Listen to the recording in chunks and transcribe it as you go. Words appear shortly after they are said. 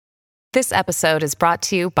This episode is brought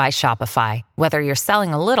to you by Shopify. Whether you're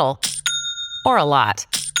selling a little or a lot,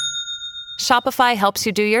 Shopify helps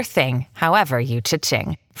you do your thing, however you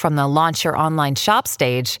cha-ching. From the launch your online shop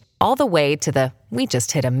stage, all the way to the we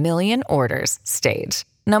just hit 1 million orders stage.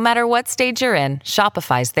 No matter what stage you're in,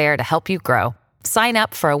 Shopify's there to help you grow. Sign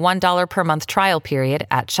up for a $1 per month trial period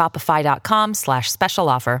at shopify.com/special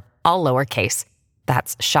offer, all lowercase.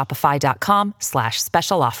 That's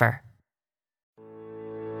shopify.com/special offer.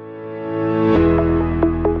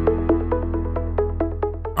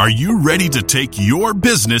 Are you ready to take your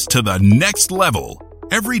business to the next level?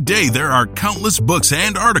 Every day there are countless books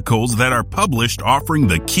and articles that are published offering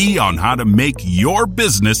the key on how to make your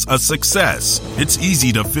business a success. It's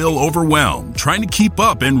easy to feel overwhelmed trying to keep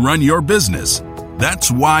up and run your business. That's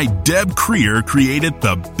why Deb Creer created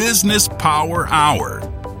the Business Power Hour.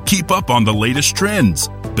 Keep up on the latest trends,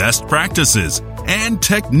 best practices, and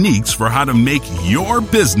techniques for how to make your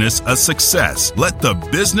business a success. Let the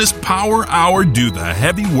Business Power Hour do the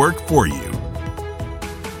heavy work for you.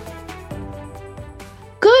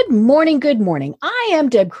 Good morning, good morning. I am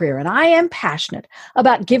Deb Creer, and I am passionate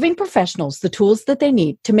about giving professionals the tools that they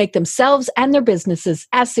need to make themselves and their businesses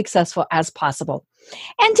as successful as possible.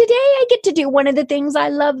 And today I get to do one of the things I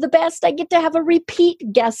love the best. I get to have a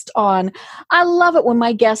repeat guest on. I love it when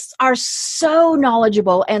my guests are so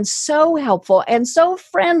knowledgeable and so helpful and so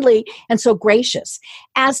friendly and so gracious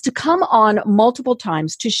as to come on multiple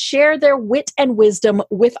times to share their wit and wisdom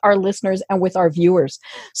with our listeners and with our viewers.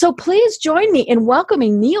 So please join me in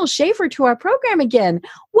welcoming Neal Schaffer to our program again.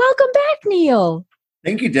 Welcome back, Neal.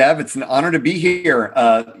 Thank you, Deb. It's an honor to be here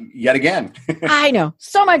yet again. I know.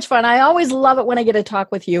 So much fun. I always love it when I get to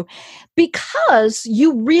talk with you because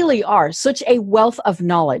you really are such a wealth of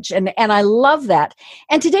knowledge. And I love that.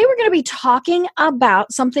 And today we're going to be talking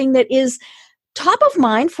about something that is top of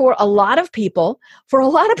mind for a lot of people. For a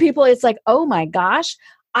lot of people, it's like, oh my gosh,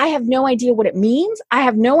 I have no idea what it means. I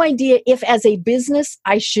have no idea if as a business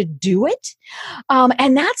I should do it.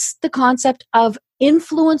 And that's the concept of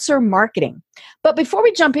influencer marketing. But before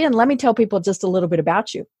we jump in, let me tell people just a little bit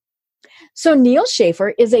about you. So Neal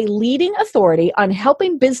Schaffer is a leading authority on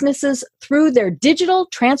helping businesses through their digital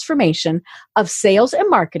transformation of sales and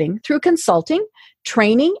marketing through consulting,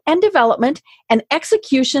 training and development, and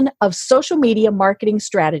execution of social media marketing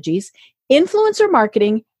strategies, influencer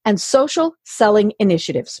marketing, and social selling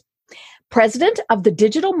initiatives. President of the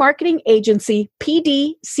digital marketing agency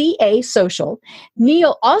PDCA Social,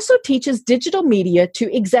 Neal also teaches digital media to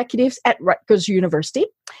executives at Rutgers University,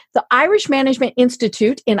 the Irish Management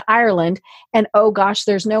Institute in Ireland, and oh gosh,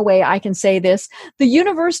 there's no way I can say this, the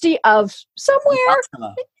University of somewhere,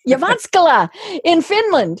 Jyväskylä in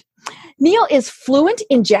Finland. Neal is fluent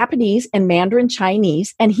in Japanese and Mandarin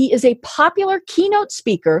Chinese, and he is a popular keynote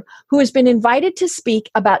speaker who has been invited to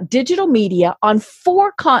speak about digital media on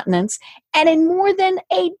 4 continents and in more than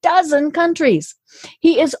a dozen countries.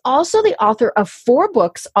 He is also the author of 4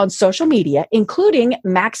 books on social media, including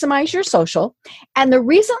Maximize Your Social and the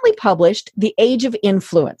recently published The Age of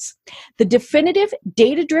Influence, the definitive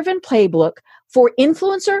data-driven playbook for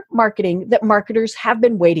influencer marketing that marketers have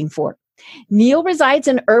been waiting for. Neal resides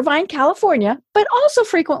in Irvine, California, but also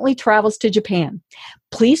frequently travels to Japan.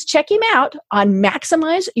 Please check him out on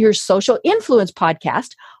Maximize Your Social Influence podcast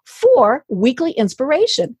for weekly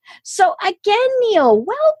inspiration. So again, Neal,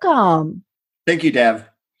 welcome. Thank you, Deb.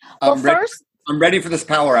 I'm ready for this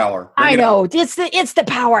power hour. I know. It's the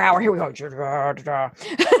power hour. Here we go.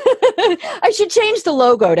 I should change the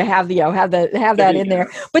logo to have that in there.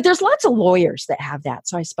 But there's lots of lawyers that have that,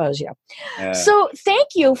 so I suppose So thank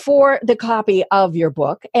you for the copy of your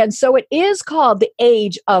book. And so it is called The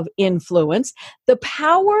Age of Influence: The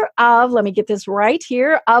Power of, let me get this right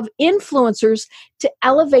here, of influencers to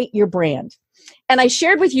elevate your brand. And I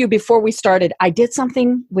shared with you before we started, I did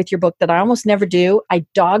something with your book that I almost never do. I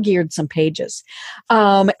dog-eared some pages.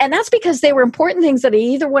 And that's because they were important things that I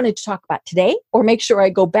either wanted to talk about today or make sure I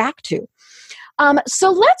go back to.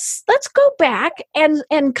 So let's go back and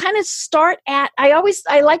kind of start at,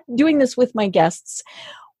 I like doing this with my guests.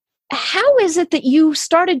 How is it that you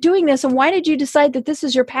started doing this, and why did you decide that this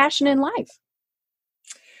is your passion in life?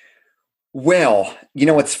 Well,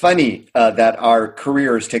 it's funny that our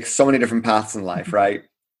careers take so many different paths in life, right?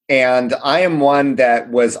 And I am one that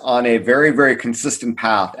was on a very, very consistent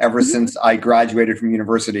path ever since I graduated from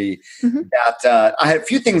university. That I had a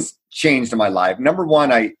few things changed in my life. Number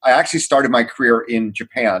one, I actually started my career in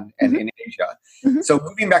Japan and in Asia. So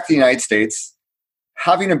moving back to the United States,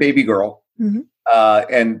 having a baby girl,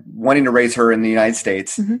 and wanting to raise her in the United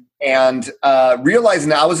States, and realizing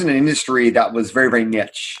that I was in an industry that was very, very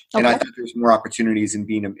niche. And I thought there's more opportunities in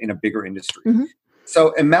being in a bigger industry.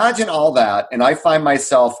 So imagine all that. And I find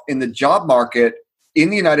myself in the job market in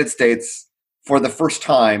the United States for the first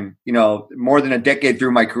time, more than a decade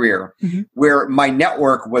through my career, where my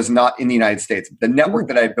network was not in the United States. The network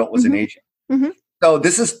that I built was in Asia. So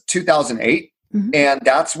this is 2008. And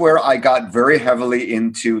that's where I got very heavily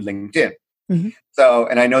into LinkedIn. So,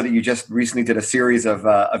 and I know that you just recently did a series of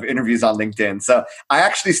interviews on LinkedIn. So I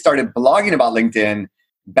actually started blogging about LinkedIn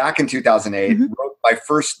back in 2008, wrote my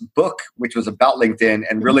first book, which was about LinkedIn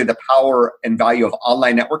and really the power and value of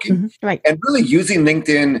online networking, and really using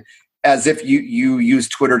LinkedIn as if you use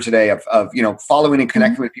Twitter today of following and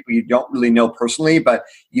connecting with people you don't really know personally, but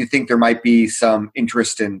you think there might be some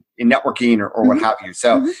interest in networking or what have you.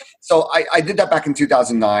 So I did that back in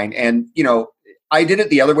 2009, and I did it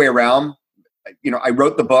the other way around. I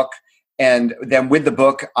wrote the book, and then with the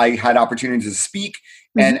book, I had opportunities to speak.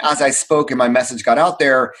 And as I spoke and my message got out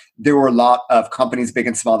there, there were a lot of companies, big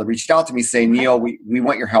and small, that reached out to me saying, Neal, we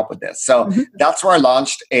want your help with this. So that's where I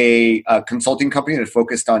launched a consulting company that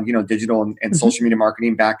focused on, digital and social media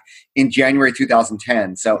marketing back in January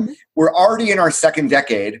 2010. So we're already in our second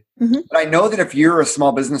decade. But I know that if you're a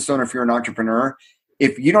small business owner, if you're an entrepreneur,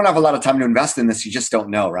 if you don't have a lot of time to invest in this, you just don't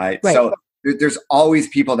know, right? So there's always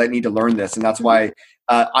people that need to learn this. And that's why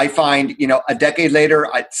I find, a decade later,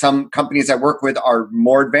 some companies I work with are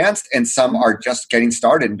more advanced and some are just getting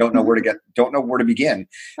started and don't know where to begin.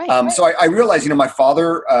 So I realized, my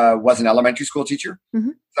father was an elementary school teacher.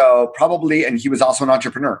 So probably, and he was also an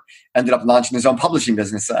entrepreneur, ended up launching his own publishing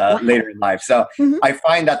business later in life. So I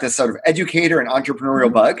find that this sort of educator and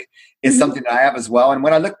entrepreneurial bug is something that I have as well. And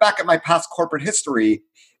when I look back at my past corporate history,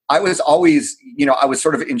 I was always, I was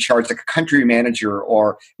sort of in charge, like a country manager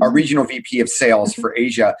or a regional VP of sales for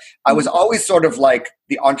Asia. I was always sort of like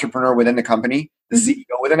the entrepreneur within the company, the CEO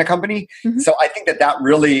within a company. So I think that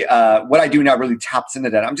really, what I do now really taps into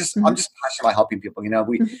that. I'm just passionate about helping people.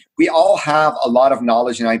 We all have a lot of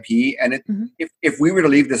knowledge and IP, and if we were to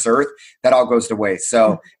leave this earth, that all goes to waste.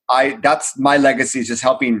 So that's my legacy, is just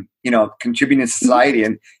helping, contributing to society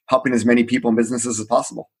and helping as many people and businesses as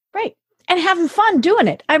possible. Right. And having fun doing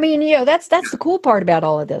it. I mean, that's the cool part about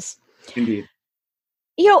all of this. Indeed.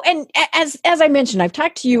 And as I mentioned, I've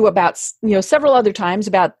talked to you about, several other times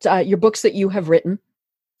about your books that you have written.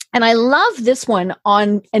 And I love this one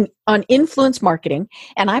on influence marketing.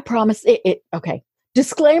 And I promise okay.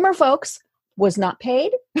 Disclaimer, folks, was not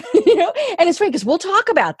paid, and it's funny because we'll talk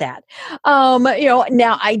about that.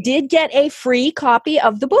 Now I did get a free copy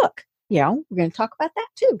of the book. We're going to talk about that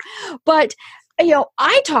too. But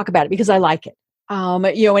I talk about it because I like it.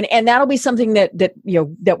 And that'll be something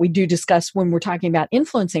that we do discuss when we're talking about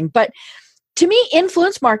influencing. But to me,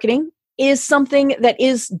 influence marketing is something that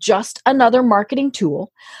is just another marketing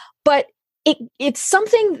tool, but it's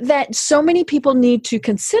something that so many people need to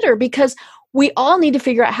consider because we all need to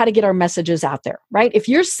figure out how to get our messages out there, right? If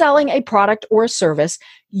you're selling a product or a service,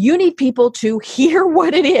 you need people to hear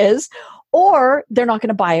what it is, or they're not going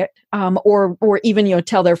to buy it, or even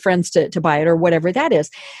tell their friends to buy it, or whatever that is.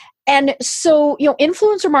 And so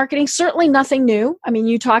influencer marketing, certainly nothing new. I mean,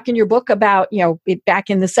 you talk in your book about back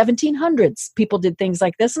in the 1700s, people did things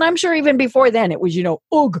like this, and I'm sure even before then it was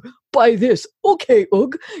ugh, buy this, okay,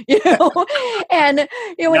 ugh, and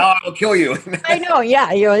now I'll kill you. I know,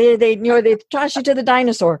 yeah, they toss you to the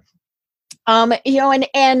dinosaur, but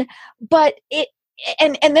it.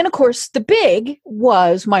 And then, of course, the big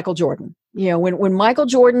was Michael Jordan. When Michael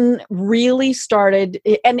Jordan really started,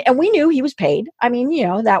 and we knew he was paid. I mean,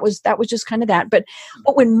 that was just kind of that. But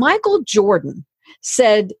when Michael Jordan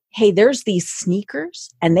said, "Hey, there's these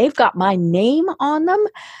sneakers, and they've got my name on them,"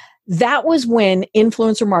 that was when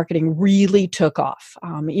influencer marketing really took off.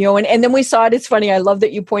 And then we saw it. It's funny. I love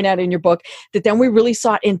that you point out in your book that then we really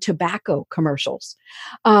saw it in tobacco commercials,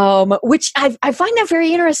 which I find that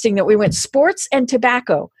very interesting that we went sports and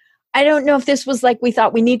tobacco. I don't know if this was like we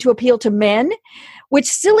thought we need to appeal to men, which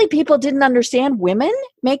silly people didn't understand women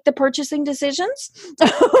make the purchasing decisions.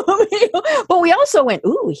 But we also went,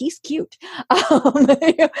 ooh, he's cute.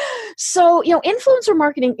 So, influencer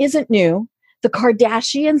marketing isn't new. The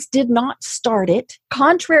Kardashians did not start it,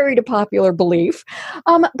 contrary to popular belief.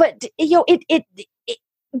 But it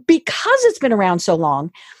because it's been around so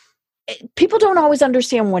long, people don't always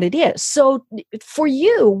understand what it is. So for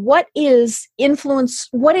you, what is influence?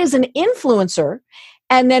 What is an influencer?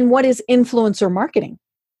 And then what is influencer marketing?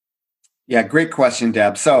 Yeah, great question,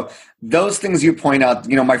 Deb. So those things you point out,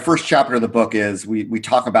 my first chapter of the book is we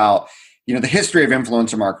talk about, the history of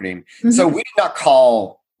influencer marketing. So we did not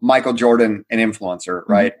call Michael Jordan an influencer,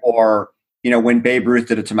 right? Or, when Babe Ruth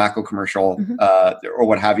did a tobacco commercial or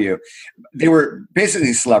what have you, they were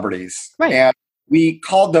basically celebrities. Right. And we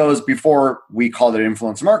called those, before we called it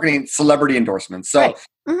influence marketing, celebrity endorsements. So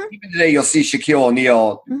even today, you'll see Shaquille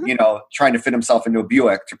O'Neal, trying to fit himself into a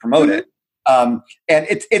Buick to promote it. And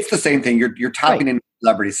it's the same thing. You're tapping into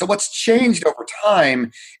celebrities. So what's changed over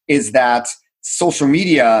time is that social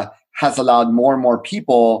media has allowed more and more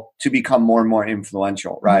people to become more and more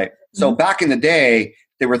influential, right? So back in the day,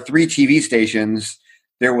 there were 3 TV stations.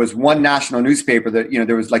 There was one national newspaper that,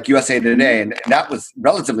 there was like USA Today, and that was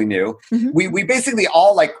relatively new. We basically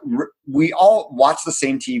all we all watched the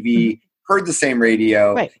same TV, heard the same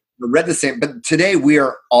radio, read the same, but today we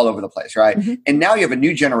are all over the place, right? And now you have a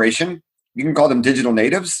new generation. You can call them digital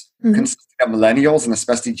natives, consisting of millennials and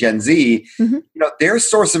especially Gen Z. Their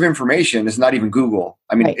source of information is not even Google.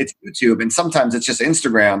 I mean, it's YouTube, and sometimes it's just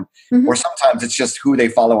Instagram, or sometimes it's just who they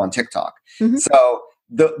follow on TikTok. So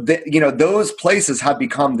those places have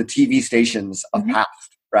become the TV stations of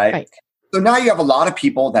past, right? So now you have a lot of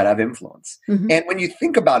people that have influence. And when you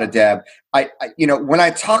think about it, Deb, when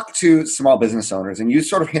I talk to small business owners, and you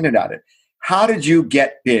sort of hinted at it, how did you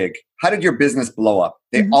get big? How did your business blow up?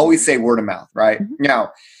 They always say word of mouth, right?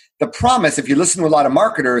 Now, the promise, if you listen to a lot of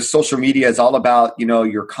marketers, social media is all about,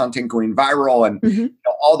 your content going viral and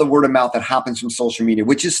all the word of mouth that happens from social media,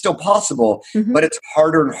 which is still possible, but it's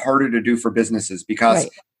harder and harder to do for businesses because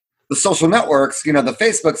the social networks, the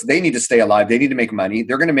Facebooks, they need to stay alive. They need to make money.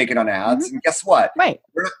 They're going to make it on ads. And guess what?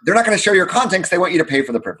 They're not going to show your content because they want you to pay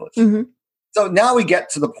for the privilege. So now we get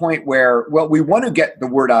to the point where, we want to get the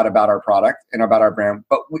word out about our product and about our brand,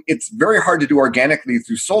 but it's very hard to do organically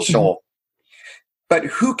through social. But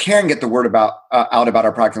who can get the word out about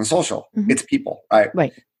our product on social? It's people,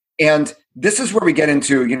 right? And this is where we get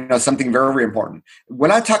into, something very, very important.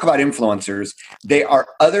 When I talk about influencers, they are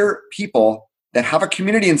other people that have a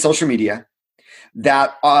community in social media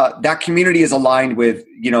that community is aligned with,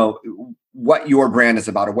 what your brand is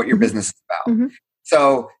about or what your business is about.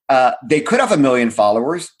 So they could have 1 million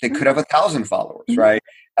followers. They could have 1,000 followers, right?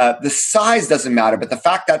 The size doesn't matter, but the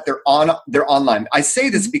fact that they're online. I say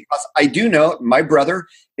this because I do know my brother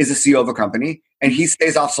is a CEO of a company, and he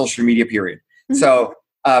stays off social media, period. So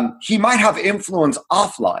he might have influence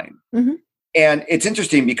offline. And it's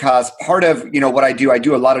interesting because part of what I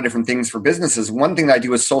do a lot of different things for businesses. One thing that I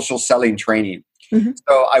do is social selling training.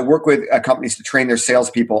 So I work with companies to train their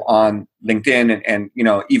salespeople on LinkedIn and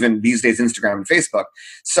even these days Instagram and Facebook.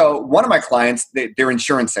 So one of my clients, they're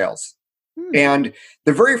insurance sales. And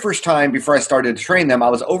the very first time before I started to train them, I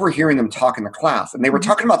was overhearing them talk in the class, and they were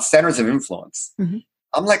talking about centers of influence.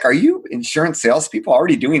 I'm like, are you insurance salespeople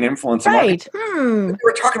already doing influence? Right. They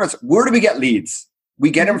were talking about, where do we get leads? We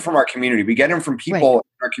get them from our community. We get them from people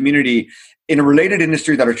in our community in a related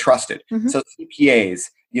industry that are trusted. So CPAs,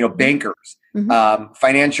 bankers,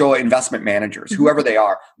 financial investment managers, whoever they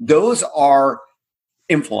are, those are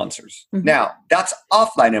influencers. Now, that's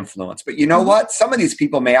offline influence. But you know what? Some of these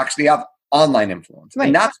people may actually have online influence.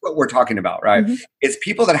 And that's what we're talking about, right? It's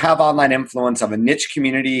people that have online influence of a niche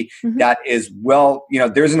community that is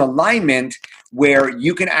there's an alignment where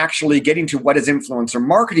you can actually get into what is influencer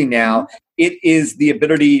marketing now. It is the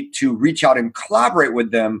ability to reach out and collaborate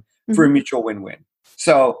with them for a mutual win-win.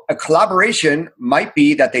 So a collaboration might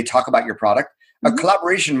be that they talk about your product. A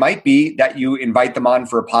collaboration might be that you invite them on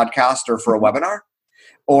for a podcast or for a webinar,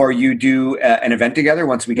 or you do an event together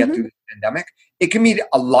once we get through the pandemic. It can mean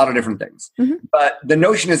a lot of different things. But the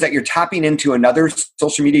notion is that you're tapping into another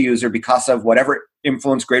social media user because of whatever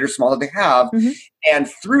influence, great or small, that they have. And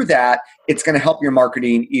through that, it's going to help your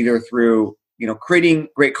marketing either through creating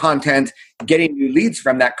great content, getting new leads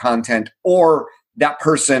from that content, or that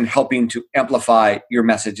person helping to amplify your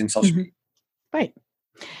message in social media. Right.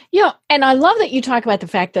 And I love that you talk about the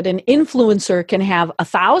fact that an influencer can have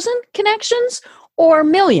 1,000 connections or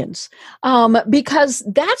millions, because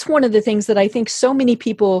that's one of the things that I think so many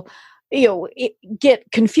people, get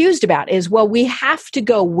confused about is, we have to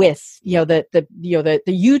go with, the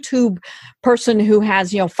YouTube person who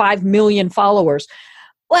has, 5 million followers.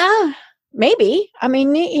 Well, maybe. I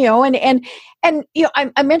mean,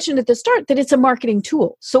 I mentioned at the start that it's a marketing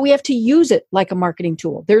tool. So we have to use it like a marketing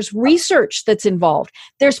tool. There's research that's involved.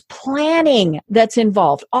 There's planning that's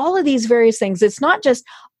involved. All of these various things. It's not just,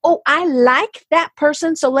 I like that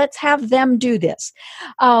person, so let's have them do this.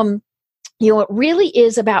 It really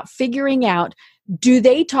is about figuring out, do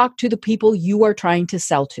they talk to the people you are trying to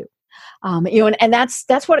sell to? And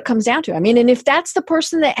that's what it comes down to. I mean, and if that's the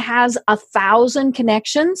person that has 1,000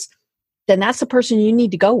 connections, then that's the person you need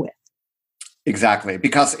to go with. Exactly.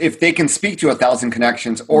 Because if they can speak to 1,000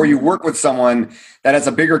 connections, or you work with someone that has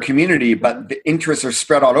a bigger community, but the interests are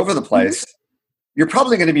spread all over the place, you're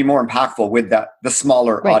probably going to be more impactful with the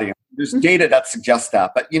smaller audience. There's data that suggests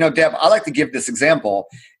that. But, Deb, I like to give this example.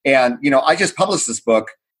 And, I just published this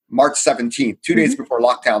book March 17th, 2 days before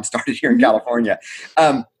lockdown started here in California.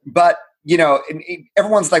 But,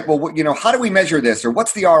 everyone's like, well, how do we measure this? Or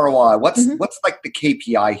what's the ROI? What's like the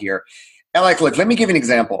KPI here? And like, look, let me give you an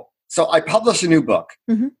example. So I published a new book,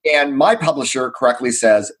 and my publisher correctly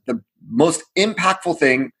says the most impactful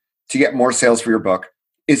thing to get more sales for your book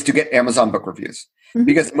is to get Amazon book reviews.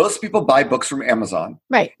 Because most people buy books from Amazon.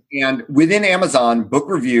 Right. And within Amazon, book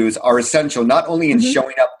reviews are essential not only in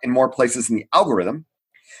showing up in more places in the algorithm,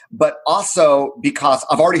 but also because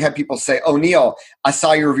I've already had people say, oh, Neal, I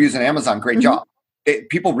saw your reviews on Amazon. Great job.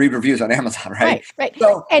 People read reviews on Amazon, right? Right.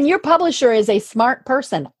 So, and your publisher is a smart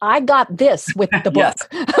person. I got this with the book.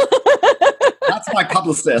 That's my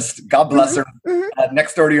publicist. God bless her.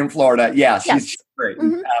 Next door to you in Florida. Yeah, she's great.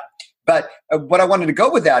 But what I wanted to go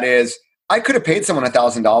with that is I could have paid someone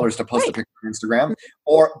 $1,000 to post a picture on Instagram.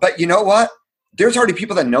 But you know what? There's already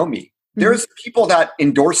people that know me. There's people that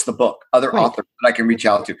endorse the book, other authors that I can reach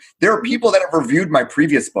out to. There are people that have reviewed my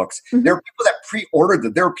previous books. There are people that pre-ordered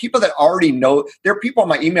them. There are people that already know. There are people on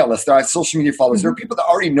my email list. There are social media followers. There are people that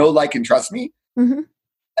already know, like, and trust me.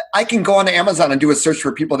 I can go on Amazon and do a search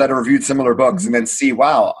for people that have reviewed similar books and then see,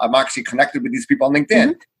 wow, I'm actually connected with these people on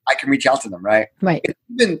LinkedIn. I can reach out to them, right? It's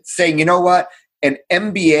even saying, you know what? An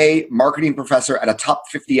MBA marketing professor at a top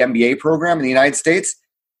 50 MBA program in the United States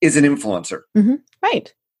is an influencer.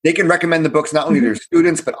 Right. They can recommend the books not only to their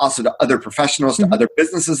students, but also to other professionals, to other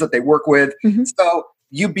businesses that they work with. So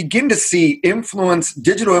you begin to see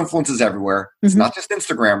digital influences everywhere. It's not just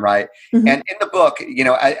Instagram, right? And in the book,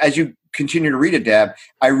 as you continue to read it, Deb,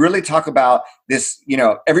 I really talk about this,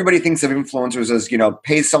 everybody thinks of influencers as,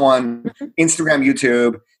 pay someone, Instagram,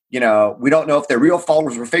 YouTube. We don't know if they're real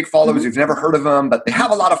followers or fake followers. We've never heard of them, but they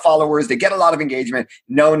have a lot of followers. They get a lot of engagement.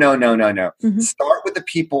 No. Start with the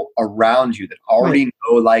people around you that already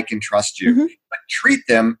know, like, and trust you. But treat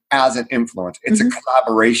them as an influence. It's a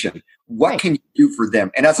collaboration. What can you do for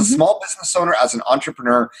them? And as a small business owner, as an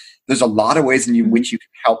entrepreneur, there's a lot of ways in which you can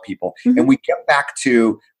help people. And we get back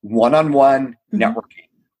to one-on-one networking,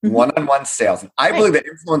 one-on-one sales. And I believe that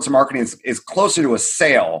influencer marketing is closer to a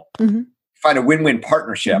sale. Find a win-win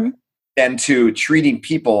partnership than to treating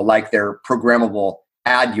people like they're programmable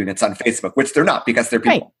ad units on Facebook, which they're not, because they're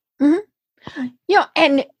people.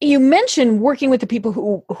 And you mentioned working with the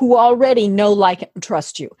people who already know, like, and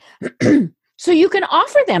trust you. So you can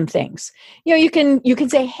offer them things. You can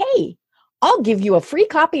say, hey, I'll give you a free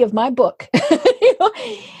copy of my book.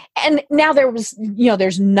 And now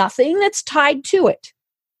there's nothing that's tied to it,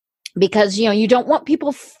 because, you don't want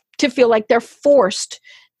people to feel like they're forced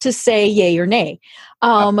to say yay or nay,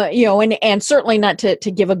 and certainly not to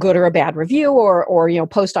give a good or a bad review or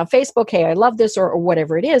post on Facebook, hey, I love this, or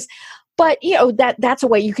whatever it is. But, that's a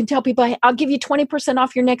way you can tell people, hey, I'll give you 20%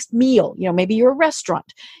 off your next meal. Maybe you're a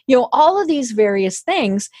restaurant, all of these various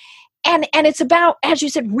things. And it's about, as you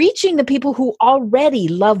said, reaching the people who already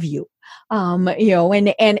love you. And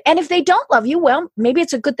if they don't love you, well, maybe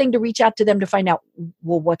it's a good thing to reach out to them to find out,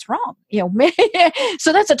 well, what's wrong?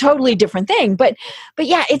 So that's a totally different thing. But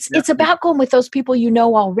yeah, it's about going with those people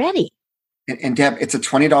already. And Deb, it's a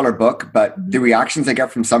 $20 book, but the reactions I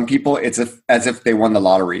get from some people, it's as if they won the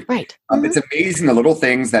lottery. Right. It's amazing the little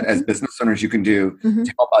things that as business owners you can do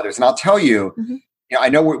to help others. And I'll tell you, I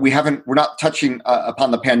know we're not touching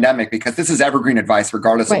upon the pandemic, because this is evergreen advice,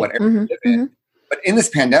 regardless of what area you live in. But in this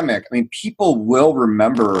pandemic, people will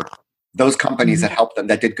remember those companies that helped them,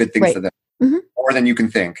 that did good things to them, more than you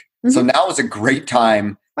can think. So now is a great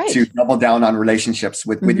time to double down on relationships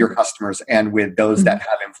with your customers and with those that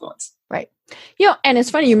have influence. Right. And it's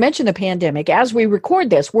funny, you mentioned the pandemic. As we record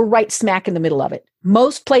this, we're right smack in the middle of it.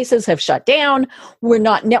 Most places have shut down. We're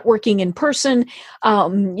not networking in person.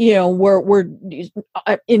 We're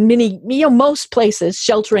in many, most places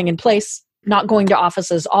sheltering in place, not going to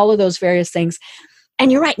offices, all of those various things.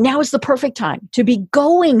 And you're right, now is the perfect time to be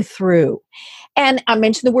going through. And I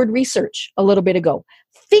mentioned the word research a little bit ago.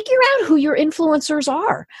 Figure out who your influencers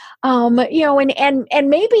are, and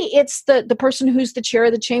maybe it's the person who's the chair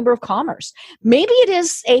of the Chamber of Commerce. Maybe it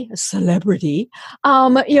is a celebrity,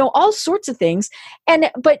 all sorts of things.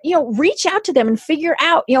 But reach out to them and figure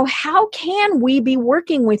out, how can we be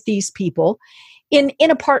working with these people in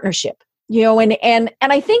a partnership? And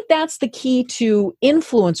I think that's the key to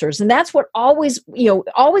influencers, and that's what always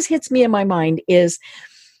hits me in my mind is,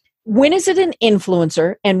 when is it an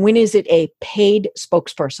influencer and when is it a paid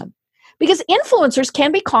spokesperson? Because influencers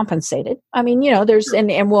can be compensated. There's,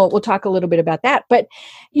 and we'll talk a little bit about that, but,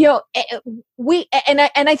 I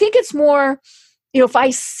think it's more, if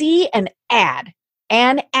I see an ad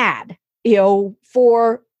an ad,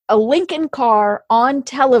 for a Lincoln car on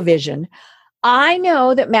television, I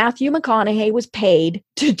know that Matthew McConaughey was paid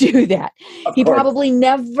to do that. He probably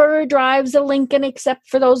never drives a Lincoln except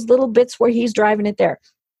for those little bits where he's driving it there.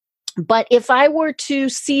 But if I were to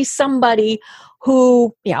see somebody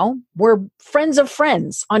who, were friends of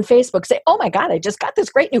friends on Facebook say, oh my God, I just got this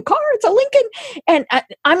great new car. It's a Lincoln. And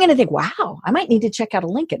I'm going to think, wow, I might need to check out a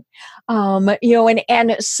Lincoln.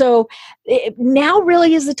 And so now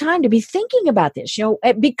really is the time to be thinking about this,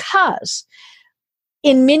 because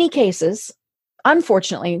in many cases,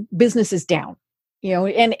 unfortunately, business is down,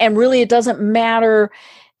 and really it doesn't matter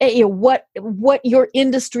what your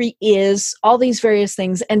industry is, all these various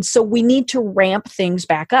things. And so we need to ramp things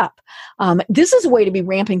back up. This is a way to be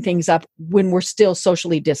ramping things up when we're still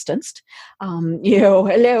socially distanced.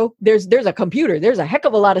 Hello, there's a computer. There's a heck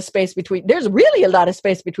of a lot of space there's really a lot of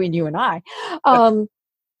space between you and I.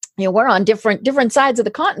 We're on different sides of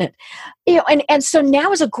the continent, and so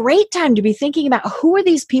now is a great time to be thinking about who are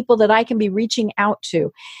these people that I can be reaching out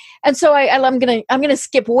to. And so I'm gonna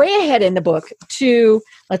skip way ahead in the book to,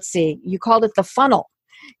 let's see, you called it the funnel.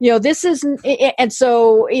 This is, and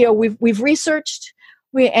so we've researched.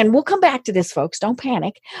 And we'll come back to this, folks. Don't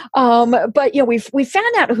panic. But we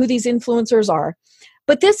found out who these influencers are.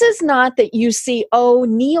 But this is not that you see, oh,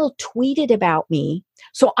 Neal tweeted about me,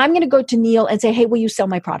 so I'm going to go to Neal and say, hey, will you sell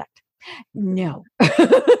my product? No.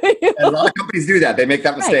 A lot of companies do that. They make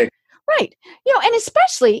that mistake. Right. And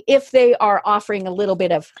especially if they are offering a little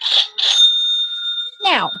bit of,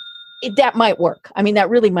 now, that might work. I mean, that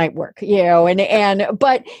really might work,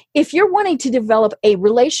 but if you're wanting to develop a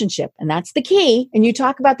relationship, and that's the key, and you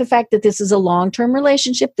talk about the fact that this is a long-term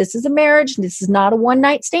relationship, this is a marriage, and this is not a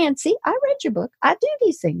one-night stand. See, I read your book. I do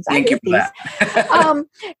these things. Thank you for that.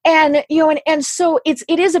 And so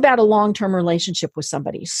it is about a long-term relationship with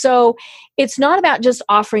somebody. So it's not about just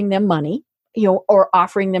offering them money, or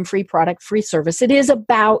offering them free product, free service. It is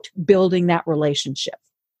about building that relationship.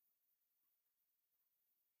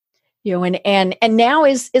 And now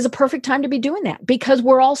is a perfect time to be doing that because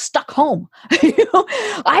we're all stuck home.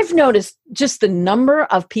 I've noticed just the number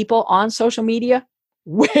of people on social media,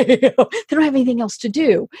 they don't have anything else to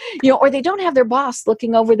do, or they don't have their boss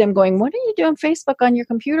looking over them going, what are you doing Facebook on your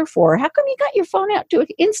computer for? How come you got your phone out to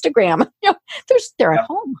Instagram? They're at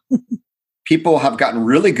home. People have gotten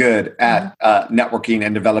really good at networking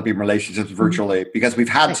and developing relationships virtually because we've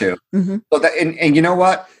had to. Mm-hmm. So that, and you know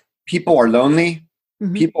what? People are lonely.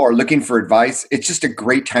 Mm-hmm. People are looking for advice. It's just a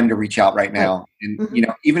great time to reach out right now. And,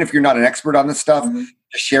 even if you're not an expert on this stuff,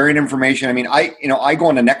 just sharing information. I mean, I go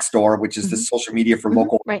on to Nextdoor, which is the social media for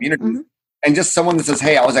local communities. And just someone that says,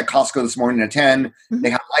 hey, I was at Costco this morning at 10. They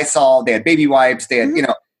had Lysol, they had baby wipes, they had,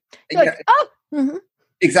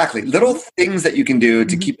 exactly. Little things that you can do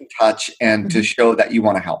to keep in touch and to show that you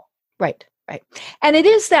want to help. Right. Right. And it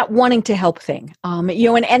is that wanting to help thing, and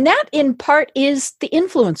that in part is the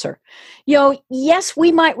influencer. Yes,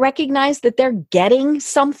 we might recognize that they're getting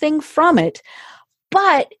something from it,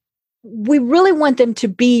 but we really want them to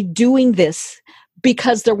be doing this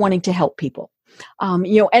because they're wanting to help people.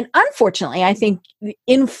 And unfortunately, I think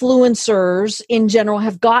influencers in general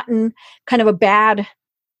have gotten kind of a bad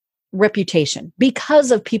reputation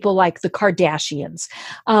because of people like the Kardashians.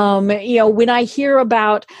 When I hear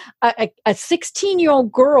about a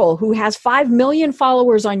 16-year-old girl who has 5 million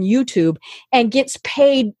followers on YouTube and gets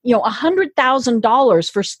paid,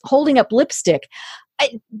 $100,000 for holding up lipstick,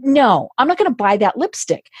 no, I'm not going to buy that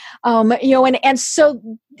lipstick. And so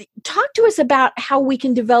talk to us about how we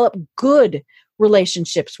can develop good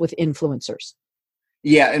relationships with influencers.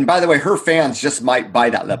 Yeah, and by the way, her fans just might buy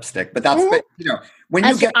that lipstick, but that's when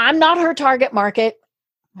you get. I'm not her target market.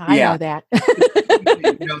 I know that.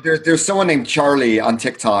 There's someone named Charlie on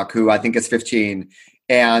TikTok who I think is 15,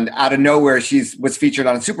 and out of nowhere she was featured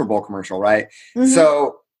on a Super Bowl commercial, right? Mm-hmm.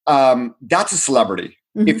 So that's a celebrity.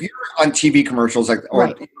 Mm-hmm. If you're on TV commercials or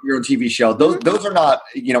you're on a TV show, those are not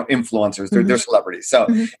influencers. They're celebrities. So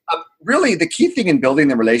really, the key thing in building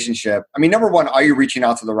the relationship. I mean, number one, are you reaching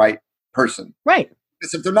out to the right person? Right.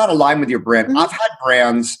 Because if they're not aligned with your brand, I've had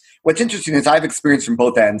brands. What's interesting is I've experienced from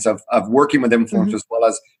both ends of working with influencers as well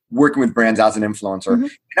as working with brands as an influencer. And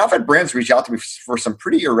I've had brands reach out to me for some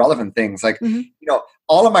pretty irrelevant things. Like,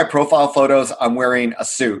 all of my profile photos, I'm wearing a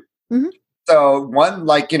suit. So one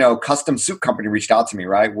custom suit company reached out to me,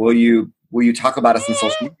 right? Will you talk about us in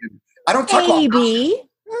social media? I don't talk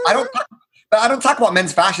about I don't talk about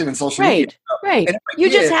men's fashion in social media. So Right. You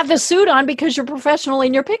just have the suit on because you're professional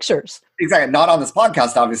in your pictures. Exactly. Not on this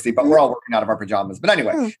podcast, obviously, but we're all working out of our pajamas. But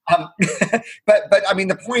anyway, but I mean,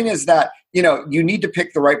 the point is that, you need to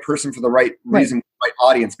pick the right person for the right reason, right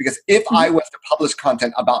audience. Because if I was to publish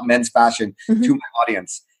content about men's fashion to my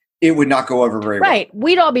audience, it would not go over very well. Right.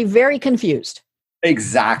 We'd all be very confused.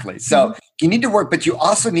 Exactly. So you need to work, but you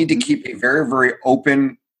also need to keep a very, very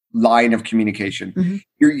open line of communication.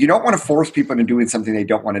 You don't want to force people into doing something they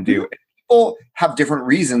don't want to do. People have different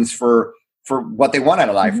reasons for what they want out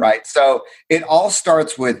of life, right? So it all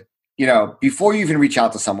starts with, before you even reach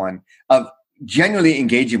out to someone, of genuinely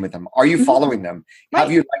engaging with them. Are you following them?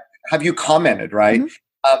 Right. Have you commented, right?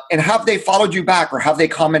 And have they followed you back, or have they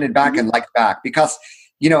commented back and liked back? Because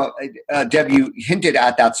Deb, you hinted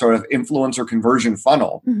at that sort of influencer conversion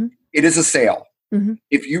funnel. It is a sale.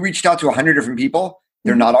 If you reached out to 100 different people,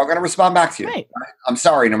 they're not all going to respond back to you. Right. I'm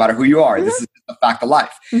sorry, no matter who you are. This is a fact of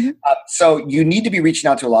life. So you need to be reaching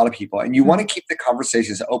out to a lot of people, and you want to keep the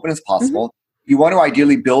conversations as open as possible. You want to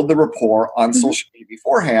ideally build the rapport on social media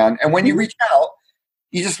beforehand. And when you reach out,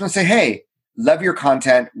 you just want to say, hey, love your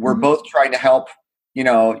content. We're both trying to help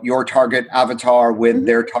your target avatar with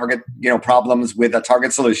their target, problems with a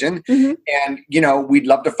target solution. And, we'd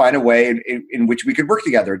love to find a way in which we could work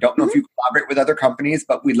together. Don't know if you collaborate with other companies,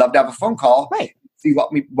 but we'd love to have a phone call, see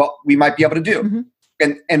what we might be able to do.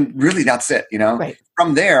 And really that's it,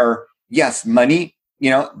 From there, yes, money,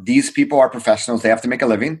 these people are professionals. They have to make a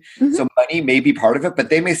living. So money may be part of it, but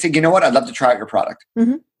they may say, you know what, I'd love to try out your product.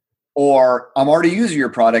 Or I'm already using your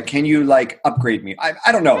product. Can you upgrade me?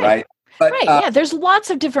 I don't know, right? But, yeah, there's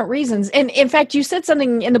lots of different reasons. And in fact, you said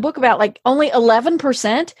something in the book about only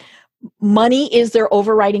 11% money is their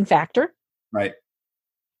overriding factor. Right.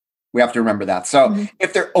 We have to remember that. So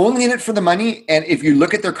if they're only in it for the money, and if you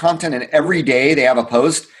look at their content and every day they have a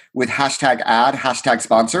post with hashtag ad, hashtag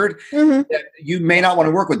sponsored, you may not want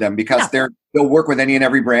to work with them because they'll work with any and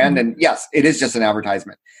every brand. And yes, it is just an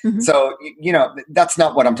advertisement. So, that's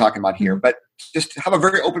not what I'm talking about here, but just have a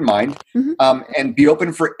very open mind and be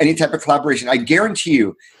open for any type of collaboration. I guarantee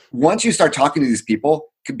you, once you start talking to these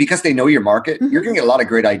people, because they know your market, you're going to get a lot of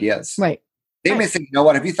great ideas. Right. They may say, you know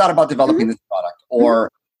what, have you thought about developing this product or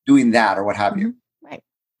doing that or what have you? Right.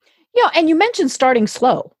 And you mentioned starting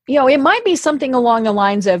slow. It might be something along the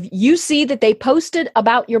lines of, you see that they posted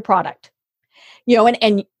about your product,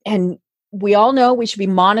 and we all know we should be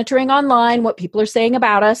monitoring online what people are saying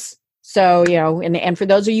about us. So, and for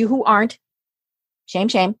those of you who aren't,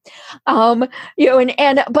 shame.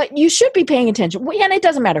 But you should be paying attention. And it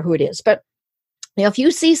doesn't matter who it is, but if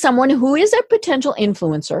you see someone who is a potential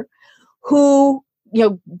influencer who,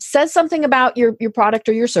 says something about your product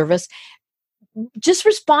or your service, just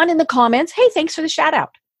respond in the comments. Hey, thanks for the shout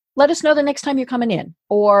out. Let us know the next time you're coming in,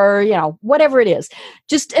 or, whatever it is,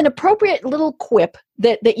 just an appropriate little quip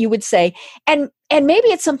that you would say. And maybe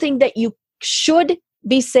it's something that you should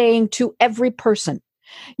be saying to every person.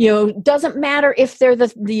 Doesn't matter if they're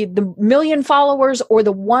the million followers or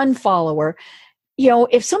the one follower.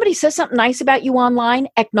 If somebody says something nice about you online,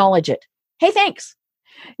 acknowledge it. Hey, thanks.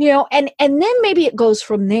 And then maybe it goes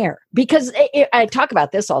from there, because I talk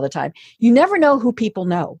about this all the time. You never know who people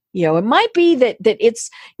know. It might be that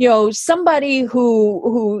it's, somebody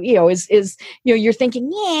who is you're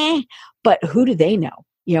thinking, yeah, but who do they know?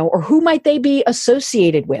 Or who might they be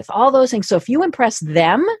associated with? All those things. So if you impress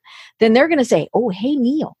them, then they're going to say, oh, hey,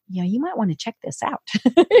 Neal, you might want to check this out.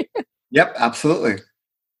 Yep, absolutely.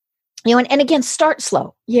 And again, start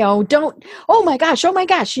slow. Don't, oh my gosh, and you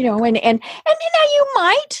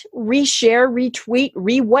might reshare,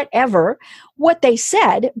 retweet, whatever what they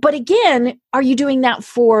said. But again, are you doing that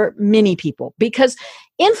for many people? Because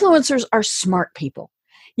influencers are smart people.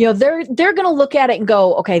 They're going to look at it and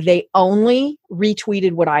go, okay, they only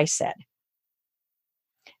retweeted what I said.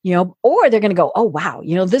 Or they're going to go, oh wow,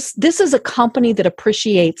 this is a company that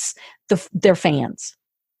appreciates their fans.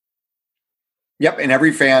 Yep. And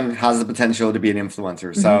every fan has the potential to be an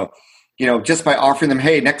influencer. So, just by offering them,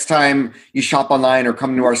 hey, next time you shop online or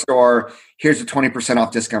come to our store, here's a 20%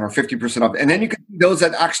 off discount or 50% off. And then you can see those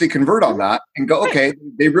that actually convert on that and go, okay,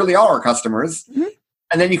 they really are our customers.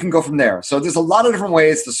 And then you can go from there. So there's a lot of different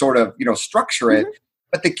ways to sort of, structure it.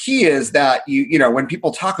 But the key is that when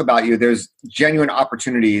people talk about you, there's genuine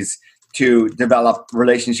opportunities to develop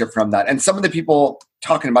relationship from that. And some of the people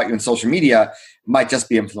talking about you in social media might just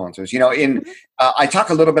be influencers. I talk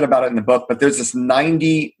a little bit about it in the book, but there's this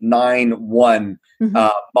 99-1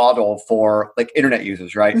 model for internet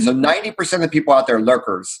users, right? So 90% of the people out there are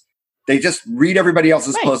lurkers. They just read everybody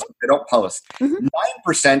else's posts, but they don't post.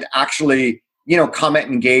 9% actually comment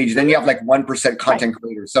and engage. Then you have like 1% content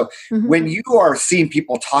creators. So when you are seeing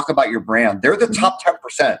people talk about your brand, they're the top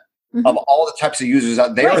 10% of all the types of users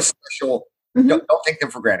out there. They are special. Don't take them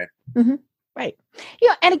for granted. Right.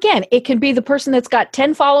 And again, it can be the person that's got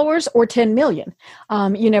 10 followers or 10 million.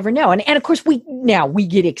 You never know. And of course, we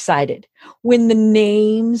get excited when the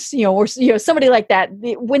names, or somebody like that,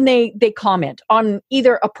 when they comment on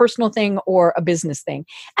either a personal thing or a business thing.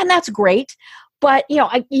 And that's great. But,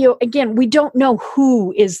 again, we don't know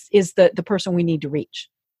who is the person we need to reach.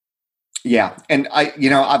 Yeah. And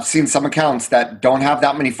I've seen some accounts that don't have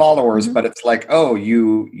that many followers, but it's like, oh,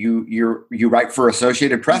 you write for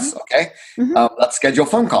Associated Press. Okay. Let's schedule a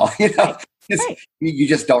phone call. You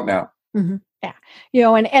just don't know. Yeah.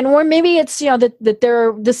 Or maybe it's, that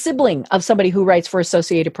they're the sibling of somebody who writes for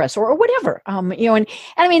Associated Press or whatever. And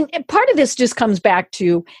I mean, part of this just comes back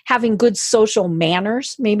to having good social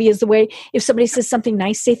manners, maybe is the way. If somebody says something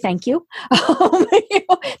nice, say thank you.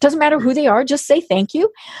 Doesn't matter who they are, just say thank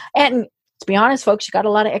you. And to be honest, folks, you got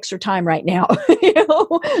a lot of extra time right now.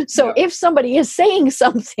 So if somebody is saying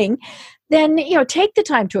something, then, take the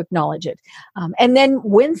time to acknowledge it. And then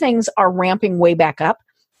when things are ramping way back up,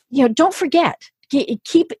 don't forget,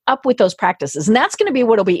 keep up with those practices. And that's going to be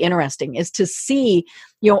what'll be interesting, is to see,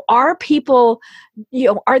 are people,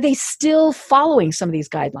 are they still following some of these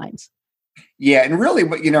guidelines? Yeah. And really,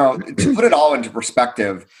 to put it all into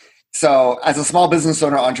perspective, so as a small business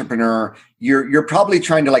owner, entrepreneur, you're probably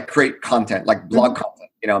trying to create content, like blog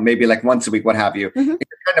content, maybe like once a week, what have you. You're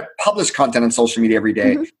trying to publish content on social media every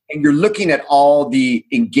day, and you're looking at all the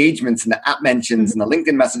engagements and the app mentions and the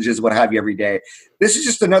LinkedIn messages, what have you, every day. This is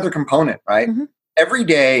just another component, right? Every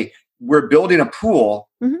day we're building a pool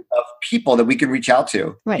of people that we can reach out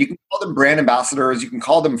to. Right. You can call them brand ambassadors, you can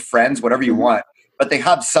call them friends, whatever you want, but they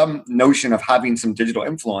have some notion of having some digital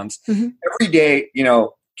influence. Every day,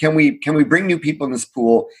 can we bring new people in this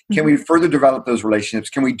pool? Can we further develop those relationships?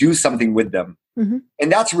 Can we do something with them?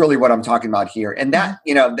 And that's really what I'm talking about here. And that,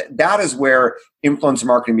 that is where influencer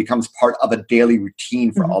marketing becomes part of a daily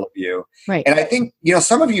routine for all of you. Right. And I think,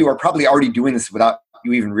 some of you are probably already doing this without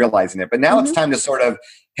you even realizing it. But now it's time to sort of,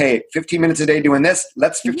 hey, 15 minutes a day doing this.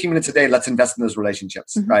 Let's 15 minutes a day. Let's invest in those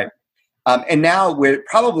relationships. Right. And now we're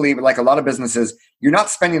probably, like a lot of businesses, you're not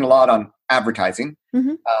spending a lot on advertising.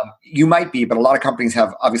 You might be, but a lot of companies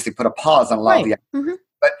have obviously put a pause on a lot of the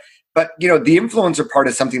but the influencer part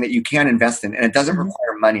is something that you can invest in, and it doesn't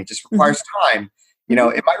require money. It just requires time.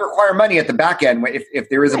 It might require money at the back end if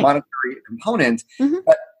there is a monetary component,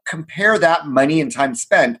 but compare that money and time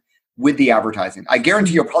spent with the advertising. I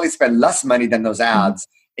guarantee you'll probably spend less money than those ads,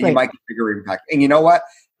 and you might get bigger impact. And you know what?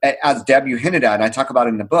 As Deb, you hinted at, and I talk about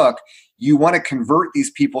it in the book, you want to convert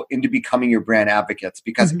these people into becoming your brand advocates,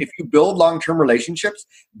 because if you build long-term relationships,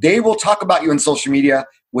 they will talk about you on social media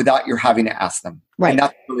without you having to ask them. Right. And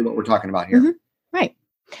that's really what we're talking about here. Right.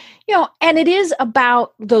 And it is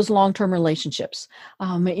about those long-term relationships.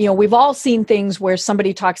 We've all seen things where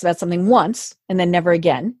somebody talks about something once and then never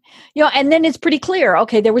again, and then it's pretty clear,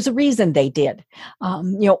 okay, there was a reason they did,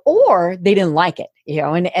 or they didn't like it,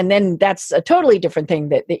 and then that's a totally different thing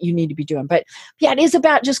that you need to be doing. But yeah, it is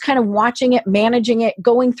about just kind of watching it, managing it,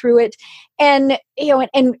 going through it. And,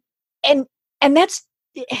 and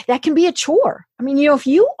that can be a chore. I mean, if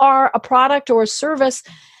you are a product or a service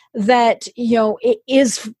that, it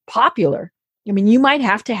is popular, I mean, you might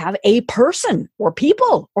have to have a person or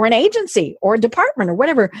people or an agency or a department or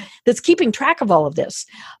whatever that's keeping track of all of this,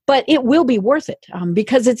 but it will be worth it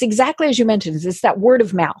because it's exactly as you mentioned, it's that word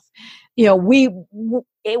of mouth. We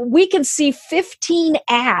can see 15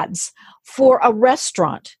 ads for a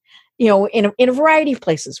restaurant, in a variety of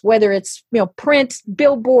places, whether it's, print,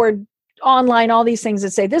 billboard, online, all these things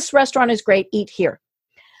that say this restaurant is great, eat here.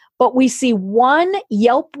 But we see one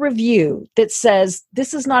Yelp review that says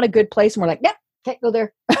this is not a good place, and we're like, yeah, can't go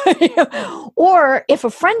there. Or if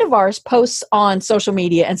a friend of ours posts on social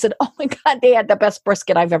media and said, oh my God, they had the best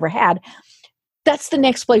brisket I've ever had, that's the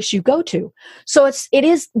next place you go to. So it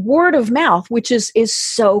is word of mouth, which is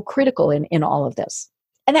so critical in all of this.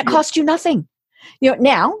 And that costs you nothing.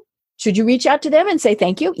 Now, should you reach out to them and say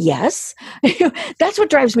thank you? Yes. That's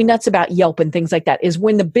what drives me nuts about Yelp and things like that, is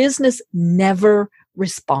when the business never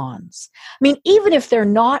responds. I mean, even if they're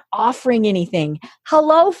not offering anything,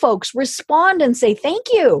 hello, folks, respond and say thank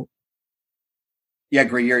you. Yeah,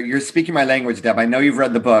 great. You're speaking my language, Deb. I know you've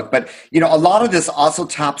read the book, but a lot of this also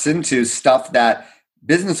taps into stuff that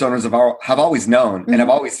business owners have always known and have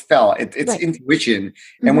always felt. It's intuition.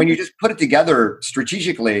 And when you just put it together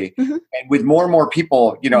strategically and with more and more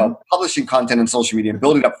people, publishing content on social media and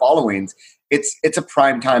building up followings, it's a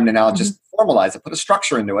prime time to now just formalize it, put a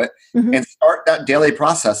structure into it, and start that daily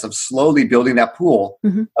process of slowly building that pool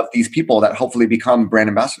of these people that hopefully become brand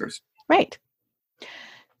ambassadors. Right.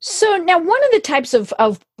 So now one of the types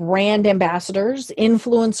of brand ambassadors,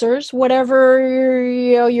 influencers, whatever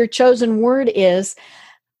your chosen word is,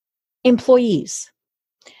 employees.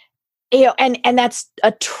 And that's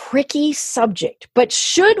a tricky subject, but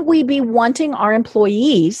should we be wanting our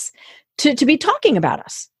employees to be talking about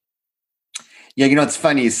us? Yeah, it's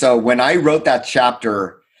funny. So when I wrote that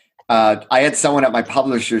chapter, I had someone at my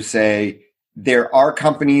publisher say, there are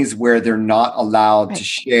companies where they're not allowed to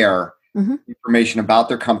share information about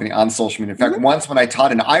their company on social media. In fact, once when I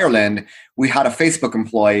taught in Ireland, we had a Facebook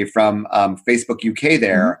employee from Facebook UK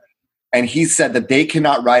there, and he said that they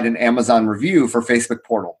cannot write an Amazon review for Facebook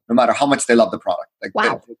portal, no matter how much they love the product. Like,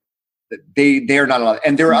 wow. They are not allowed.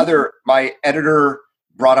 And there are my editor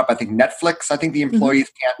brought up, I think, Netflix. I think the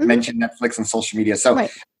employees can't mention Netflix on social media. So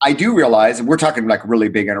I do realize, and we're talking like really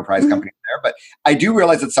big enterprise companies there, but I do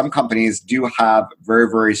realize that some companies do have very,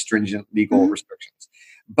 very stringent legal restrictions.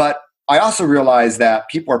 But I also realize that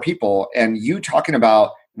people are people, and you talking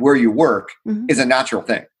about where you work is a natural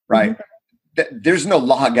thing, right? There's no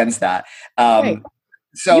law against that.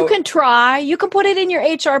 So you can try, you can put it in your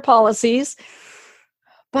HR policies,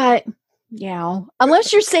 but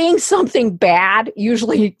unless you're saying something bad,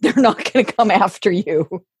 usually they're not going to come after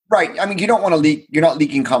you. Right. I mean, you don't want to leak. You're not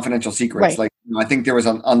leaking confidential secrets. Like, I think there was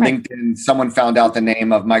on LinkedIn, someone found out the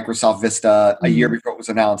name of Microsoft Vista a year before it was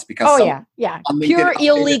announced because pure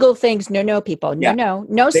illegal things. No, people.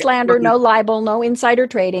 No slander, no libel, no insider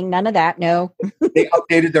trading, none of that. No. They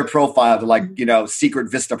updated their profile to like,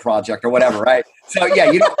 secret Vista project or whatever. Right. So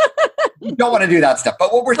you don't want to do that stuff.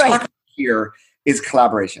 But what we're talking about here is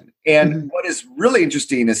collaboration. And what is really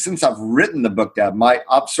interesting is since I've written the book, Deb,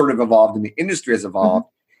 I've sort of evolved and the industry has evolved.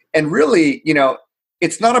 And really,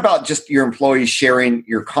 it's not about just your employees sharing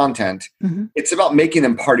your content. It's about making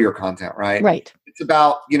them part of your content, right? Right. It's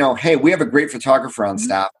about, hey, we have a great photographer on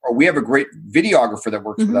staff, or we have a great videographer that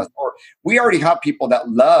works with us, or we already have people that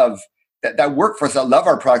love that work for us, that love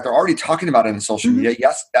our product. They're already talking about it in social media.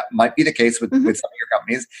 Yes, that might be the case with some of your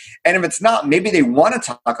companies. And if it's not, maybe they want to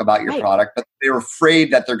talk about your product, but they're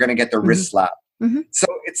afraid that they're going to get their wrist slapped. So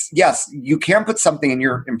it's, yes, you can put something in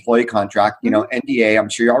your employee contract, NDA. I'm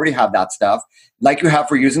sure you already have that stuff, like you have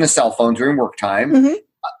for using a cell phone during work time.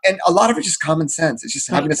 And a lot of it's just common sense. It's just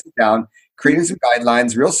having to sit down, creating some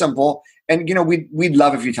guidelines, real simple. And, we'd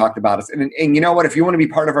love if you talked about us. And you know what, if you want to be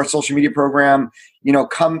part of our social media program,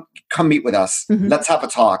 come meet with us. Let's have a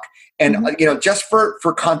talk. And, just for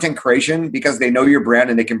content creation, because they know your brand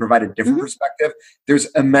and they can provide a different perspective, there's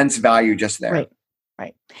immense value just there.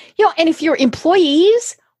 Right. And if your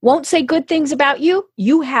employees won't say good things about you,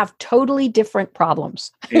 you have totally different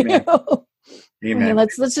problems. Amen. Amen. I mean,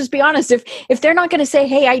 let's just be honest. If they're not going to say,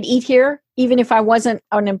 hey, I'd eat here, even if I wasn't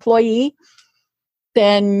an employee,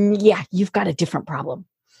 then you've got a different problem.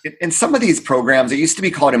 In some of these programs, it used to be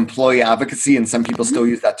called employee advocacy, and some people still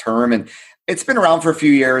use that term. And it's been around for a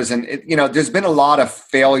few years, and there's been a lot of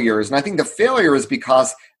failures. And I think the failure is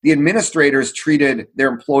because the administrators treated their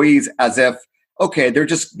employees as if, okay, they're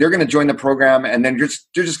going to join the program, and then they're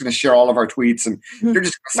just going to share all of our tweets, and they're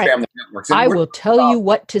just going to spam the networks. And I will tell you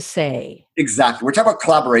what to say. Exactly. We're talking about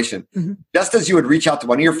collaboration. Just as you would reach out to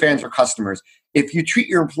one of your fans or customers, if you treat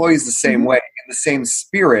your employees the same way, in the same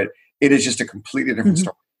spirit, it is just a completely different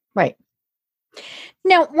story. Right.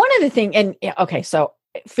 Now, one other thing, and so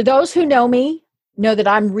for those who know me, know that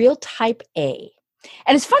I'm real type A.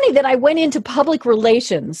 And it's funny that I went into public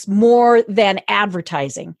relations more than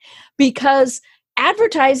advertising, because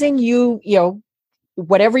advertising,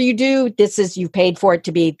 whatever you do, you paid for it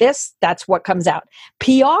to be this, that's what comes out.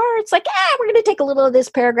 PR, it's like, we're going to take a little of this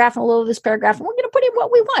paragraph and a little of this paragraph, and we're going to put in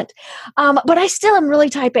what we want. But I still am really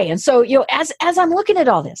type A. And so, as I'm looking at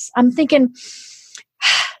all this, I'm thinking,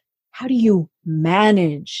 how do you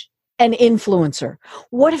manage an influencer?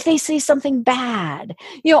 What if they say something bad?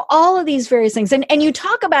 All of these various things. And you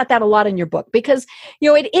talk about that a lot in your book, because,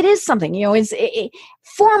 it is something, it's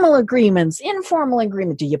formal agreements, informal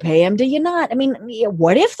agreement. Do you pay them? Do you not? I mean,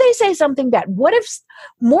 what if they say something bad? What if,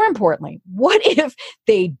 more importantly, what if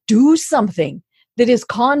they do something that is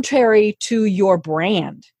contrary to your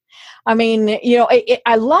brand? I mean,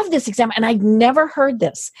 I love this example, and I'd never heard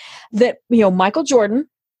this, that, Michael Jordan,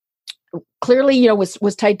 clearly,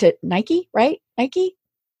 was tied to Nike, right? Nike?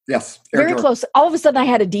 Yes. Very close. All of a sudden I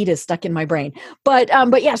had Adidas stuck in my brain. But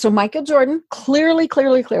so Michael Jordan, clearly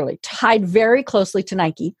tied very closely to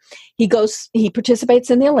Nike. He participates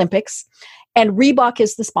in the Olympics, and Reebok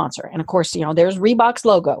is the sponsor. And of course, there's Reebok's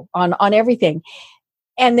logo on everything.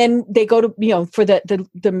 And then they go to, for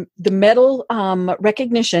the medal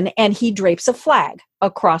recognition, and he drapes a flag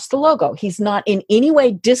across the logo. He's not in any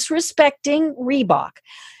way disrespecting Reebok.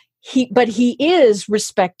 But he is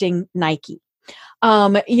respecting Nike.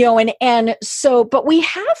 And so, but we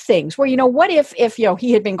have things where, what if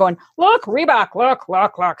he had been going, look, Reebok, look,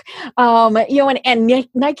 and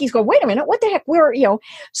Nike's going, wait a minute, what the heck?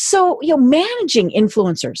 So, managing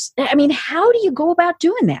influencers. I mean, how do you go about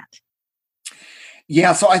doing that?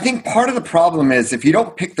 Yeah. So I think part of the problem is if you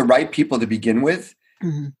don't pick the right people to begin with.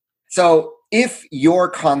 Mm-hmm. So if your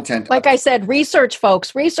content, like I said, research,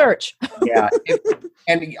 folks, research. Yeah.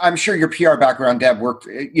 And I'm sure your PR background, Deb, worked,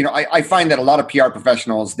 I find that a lot of PR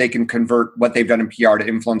professionals, they can convert what they've done in PR to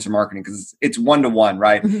influencer marketing because it's one-to-one,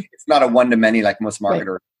 right? Mm-hmm. It's not a one-to-many like most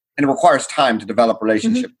marketers. Right. And it requires time to develop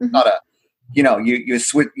relationships. Mm-hmm. It's not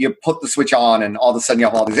you put the switch on and all of a sudden you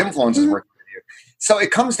have all these influencers working with you. So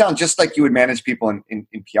it comes down just like you would manage people in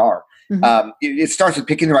PR. Mm-hmm. It starts with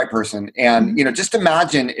picking the right person. And, just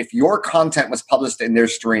imagine if your content was published in their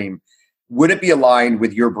stream, would it be aligned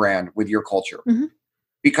with your brand, with your culture? Mm-hmm.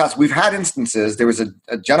 Because we've had instances, there was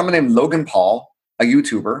a gentleman named Logan Paul, a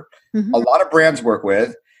YouTuber, a lot of brands work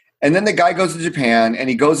with, and then the guy goes to Japan and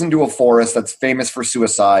he goes into a forest that's famous for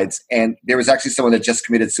suicides. And there was actually someone that just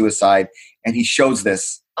committed suicide and he shows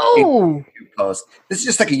this in a YouTube post. This is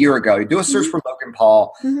just like a year ago. You do a search for Logan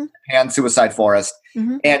Paul, Japan suicide forest.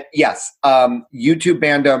 Mm-hmm. And yes, YouTube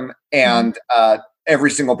banned him and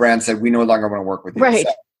every single brand said, we no longer want to work with you. Right.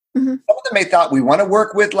 So, some of them may thought we want to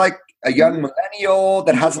work with like a young millennial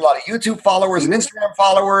that has a lot of YouTube followers and Instagram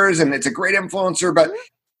followers, and it's a great influencer, but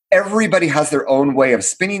everybody has their own way of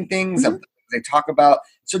spinning things and they talk about.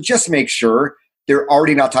 So just make sure they're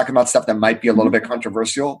already not talking about stuff that might be a little bit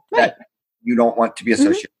controversial that you don't want to be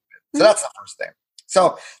associated with. So that's the first thing.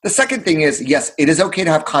 So the second thing is, yes, it is okay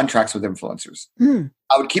to have contracts with influencers.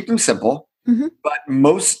 I would keep them simple. But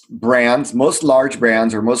most brands, most large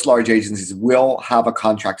brands or most large agencies will have a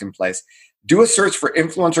contract in place. Do a search for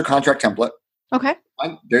influencer contract template. Okay.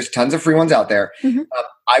 There's tons of free ones out there.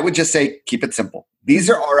 I would just say, keep it simple. These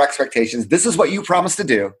are our expectations. This is what you promised to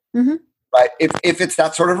do. Right. If it's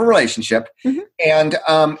that sort of a relationship. And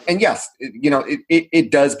yes,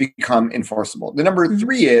 it does become enforceable. The number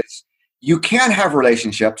three is you can have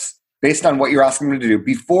relationships based on what you're asking them to do.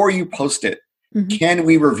 Before you post it, can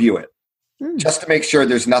we review it? Just to make sure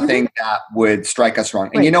there's nothing that would strike us wrong.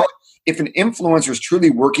 And if an influencer is truly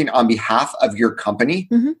working on behalf of your company,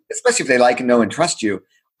 especially if they like and know and trust you,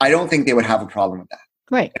 I don't think they would have a problem with that.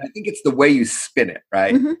 Right. And I think it's the way you spin it,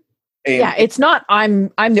 right? It's not I'm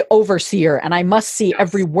the overseer and I must see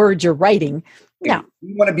every word you're writing. No.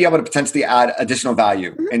 You want to be able to potentially add additional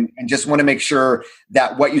value and just want to make sure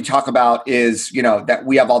that what you talk about is, that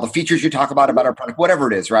we have all the features you talk about our product,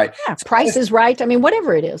 whatever it is, right? Yeah, price is right. I mean,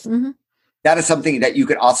 whatever it is. That is something that you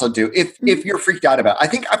could also do if you're freaked out about. I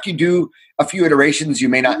think after you do a few iterations, you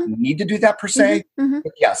may not need to do that per se.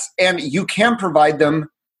 But yes, and you can provide them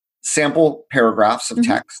sample paragraphs of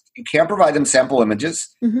text. You can provide them sample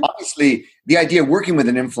images. Obviously, the idea of working with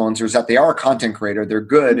an influencer is that they are a content creator. They're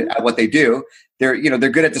good at what they do. They're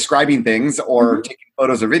good at describing things or taking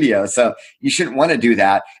photos or videos. So you shouldn't want to do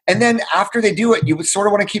that. And then after they do it, you would sort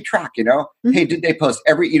of want to keep track, hey, did they post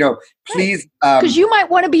please. Because you might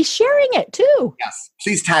want to be sharing it too. Yes.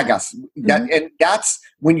 Please tag us. And that's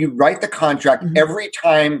when you write the contract, every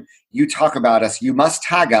time you talk about us, you must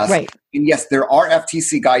tag us. Right. And yes, there are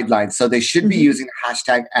FTC guidelines. So they should be using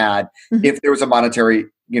hashtag ad if there was a monetary,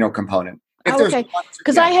 component. Okay.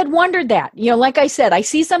 Because I had wondered that, like I said, I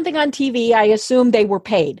see something on TV, I assume they were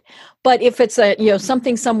paid. But if it's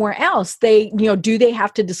something somewhere else, they, do they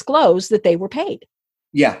have to disclose that they were paid?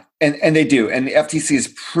 Yeah. And they do. And the FTC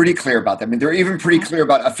is pretty clear about that. I mean, they're even pretty clear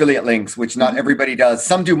about affiliate links, which not everybody does.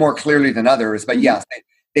 Some do more clearly than others, but yes,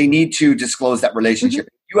 they need to disclose that relationship.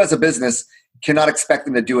 You as a business cannot expect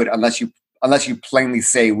them to do it unless you plainly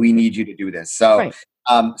say, we need you to do this. So,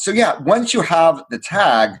 once you have the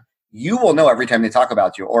tag, you will know every time they talk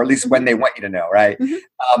about you, or at least when they want you to know, right?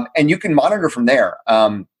 And you can monitor from there.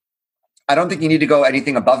 I don't think you need to go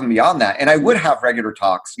anything above and beyond that. And I would have regular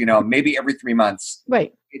talks, maybe every 3 months.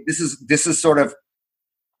 Right. This is sort of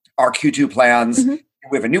our Q2 plans.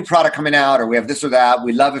 We have a new product coming out, or we have this or that.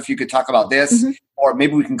 We love if you could talk about this, or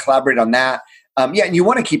maybe we can collaborate on that. And you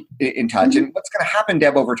want to keep in touch. And what's going to happen,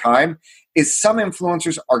 Deb, over time is some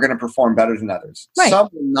influencers are going to perform better than others. Right. Some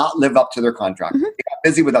will not live up to their contract. They got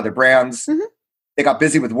busy with other brands. They got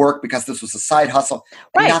busy with work because this was a side hustle.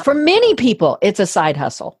 Right. For many people, it's a side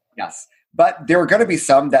hustle. Yes. But there are going to be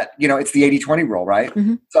some that, it's the 80-20 rule, right?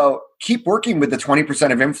 Mm-hmm. So keep working with the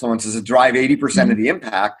 20% of influences to drive 80% of the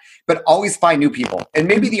impact, but always find new people. And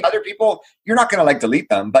maybe the other people, you're not going to delete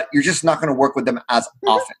them, but you're just not going to work with them as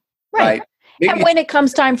often, right? Maybe and when it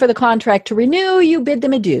comes time for the contract to renew, you bid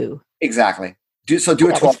them adieu. Exactly. Do a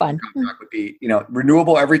 12-month contract would be,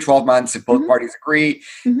 renewable every 12 months if both parties agree.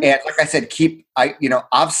 And like I said,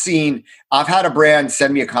 I've had a brand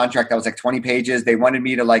send me a contract that was 20 pages. They wanted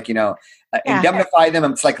me to indemnify them.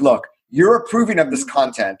 And it's look, you're approving of this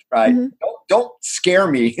content, right? Don't scare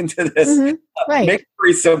me into this. Make it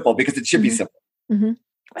very simple because it should be simple.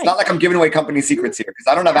 It's not like I'm giving away company secrets here because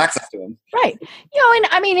I don't have access to them. Right. And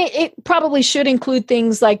I mean, it probably should include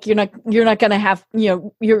things like you're not going to have,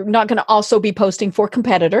 you're not going to also be posting for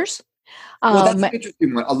competitors. Well, that's an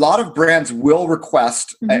interesting one. A lot of brands will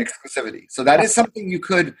request exclusivity. So that is something you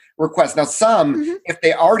could request. Now, some, if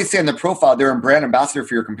they already say in their profile they're a brand ambassador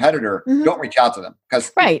for your competitor, don't reach out to them because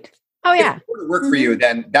Oh, yeah. If it were to work for you,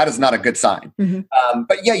 then that is not a good sign.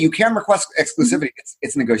 But yeah, you can request exclusivity.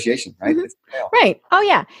 It's negotiation, right? Right. Oh,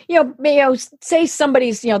 yeah. Say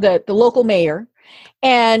somebody's, the local mayor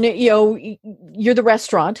and, you're the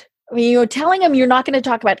restaurant. I mean, telling them you're not going to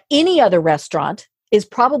talk about any other restaurant is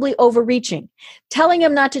probably overreaching. Telling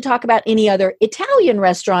them not to talk about any other Italian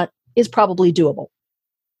restaurant is probably doable.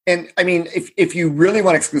 And I mean, if you really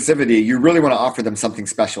want exclusivity, you really want to offer them something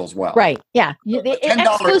special as well. Right. Yeah.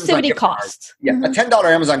 Exclusivity costs. Yeah. A $10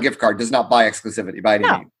 Amazon gift card does not buy exclusivity by any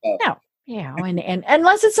means. No. Yeah. And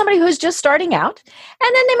unless it's somebody who's just starting out,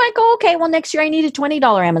 and then they might go, okay, well, next year I need a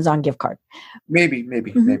 $20 Amazon gift card. Maybe.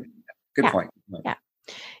 Good point.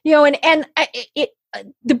 Yeah. And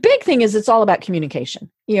the big thing is it's all about communication,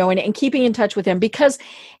 and keeping in touch with them because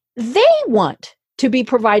they want to be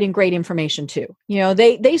providing great information too.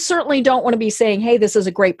 They certainly don't want to be saying, hey, this is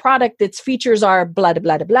a great product. Its features are blah,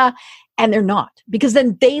 blah, blah, blah. And they're not, because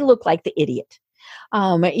then they look like the idiot.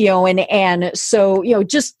 And so,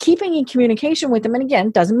 just keeping in communication with them. And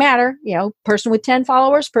again, doesn't matter, person with 10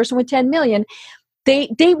 followers, person with 10 million,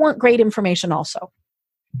 they want great information also.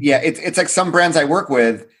 Yeah. It's like some brands I work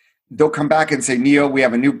with, they'll come back and say, Neal, we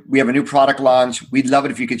have a new product launch. We'd love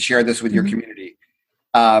it if you could share this with your community.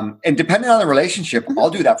 And depending on the relationship, I'll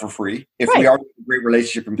do that for free. If we already have a great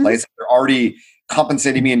relationship in place, they're already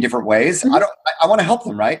compensating me in different ways. I want to help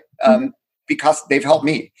them, right? Because they've helped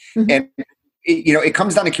me. And it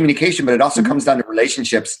comes down to communication, but it also comes down to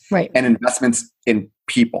relationships and investments in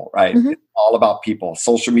people, right? It's all about people.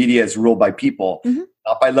 Social media is ruled by people,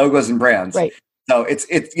 not by logos and brands. Right. So it's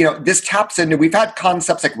this taps into, we've had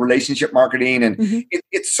concepts like relationship marketing, and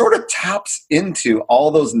it sort of taps into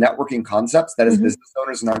all those networking concepts that as business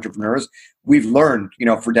owners and entrepreneurs, we've learned,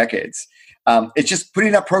 for decades. It's just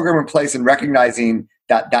putting that program in place and recognizing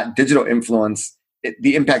that digital influence,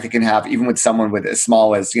 the impact it can have even with someone with as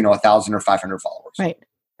small as, 1,000 or 500 followers.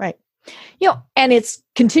 Right. And it's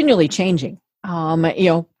continually changing.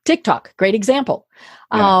 TikTok, great example.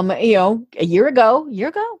 A year ago,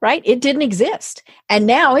 right? It didn't exist. And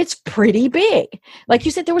now it's pretty big. Like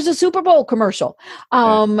you said, there was a Super Bowl commercial.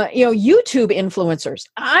 YouTube influencers.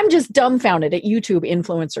 I'm just dumbfounded at YouTube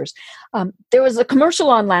influencers. There was a commercial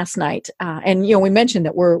on last night. And we mentioned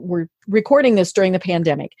that we're recording this during the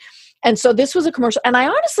pandemic. And so this was a commercial. And I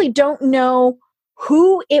honestly don't know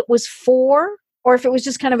who it was for, or if it was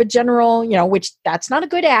just kind of a general, which that's not a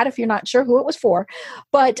good ad if you're not sure who it was for.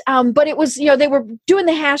 But it was, they were doing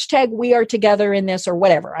the hashtag "We Are Together" in this or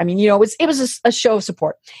whatever. I mean, it was a show of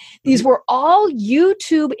support. These were all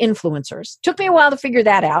YouTube influencers. Took me a while to figure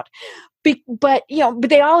that out. But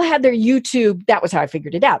they all had their YouTube. That was how I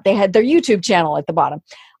figured it out. They had their YouTube channel at the bottom.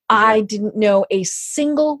 I didn't know a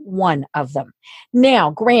single one of them. Now,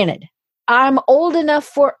 granted, I'm old enough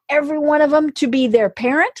for every one of them to be their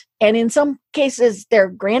parent, and in some cases, their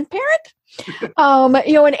grandparent.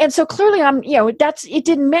 And so clearly, it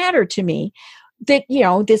didn't matter to me that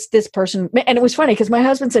this person. And it was funny because my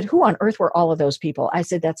husband said, "Who on earth were all of those people?" I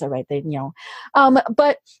said, "That's all right."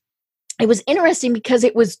 But it was interesting because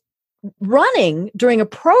it was running during a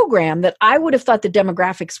program that I would have thought the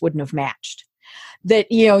demographics wouldn't have matched.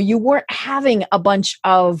 That you weren't having a bunch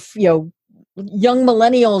of young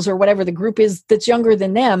millennials or whatever the group is that's younger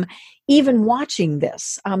than them even watching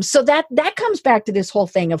this. So that comes back to this whole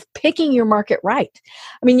thing of picking your market right.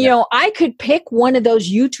 I mean, I could pick one of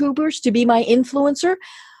those YouTubers to be my influencer,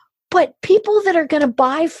 but people that are going to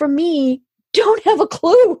buy from me don't have a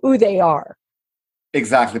clue who they are.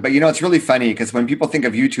 Exactly. But it's really funny because when people think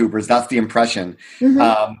of YouTubers, that's the impression.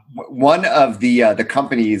 One of the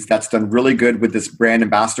companies that's done really good with this brand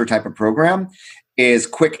ambassador type of program is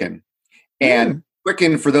Quicken. And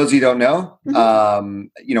Quicken, for those of you who don't know,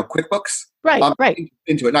 QuickBooks. Right.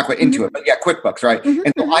 Into it, not quite into it, but yeah, QuickBooks, right?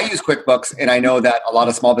 And so I use QuickBooks, and I know that a lot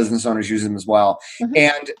of small business owners use them as well.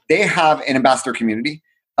 And they have an ambassador community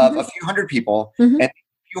of a few hundred people, and a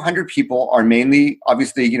few hundred people are mainly,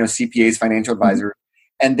 obviously, CPAs, financial advisors,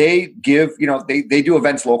 and they give, they do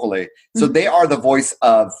events locally. So they are the voice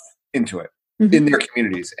of Intuit in their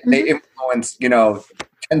communities. And they influence,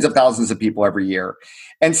 tens of thousands of people every year.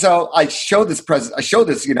 And so I show this,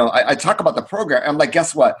 I talk about the program. I'm like,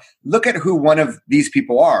 guess what? Look at who one of these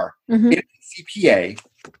people are. It's a CPA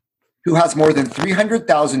who has more than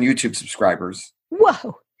 300,000 YouTube subscribers.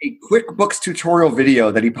 Whoa. A QuickBooks tutorial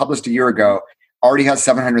video that he published a year ago already has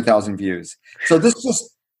 700,000 views. So this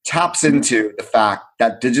just taps into the fact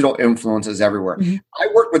that digital influence is everywhere. I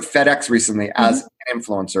worked with FedEx recently as an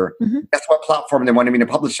influencer. Guess what platform they wanted me to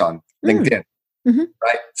publish on? LinkedIn.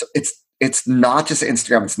 Right? So it's not just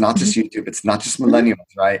Instagram, it's not just YouTube, it's not just millennials,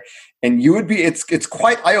 right? And it's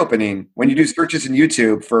quite eye-opening when you do searches in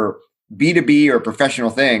YouTube for B2B or professional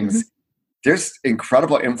things. There's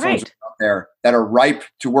incredible influencers out there that are ripe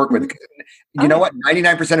to work with. You know what?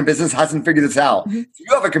 99% of business hasn't figured this out. So you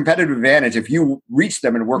have a competitive advantage if you reach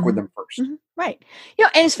them and work with them first. Right.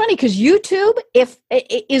 And it's funny because YouTube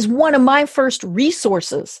is one of my first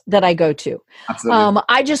resources that I go to. Absolutely.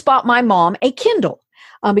 I just bought my mom a Kindle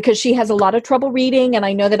because she has a lot of trouble reading, and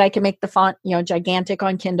I know that I can make the font, gigantic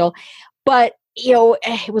on Kindle. But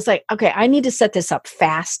it was like, okay, I need to set this up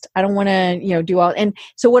fast. I don't want to, do all. And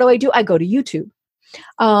so what do? I go to YouTube.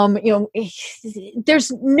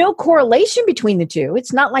 There's no correlation between the two.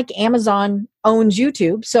 It's not like Amazon owns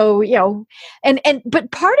YouTube. So,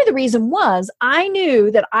 but part of the reason was I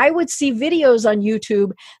knew that I would see videos on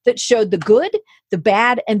YouTube that showed the good, the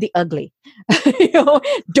bad, and the ugly.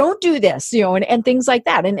 Don't do this, and things like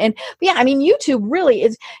that. And yeah, I mean, YouTube really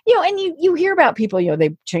is, and you hear about people,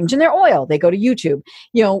 they changing their oil, they go to YouTube,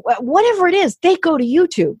 whatever it is, they go to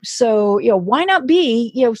YouTube. So, why not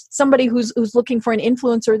be, somebody who's looking for an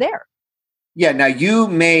influencer there? Yeah. Now you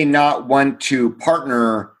may not want to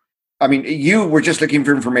partner. I mean, you were just looking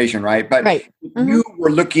for information, right? But you were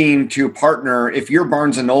looking to partner. If you're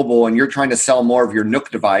Barnes and Noble and you're trying to sell more of your Nook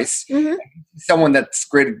device, someone that's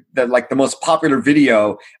created like the most popular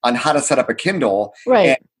video on how to set up a Kindle,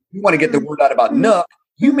 and you want to get the word out about Nook,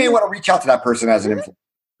 you may want to reach out to that person as an influencer.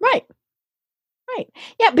 Right.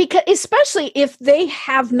 Yeah, because especially if they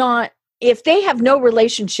have no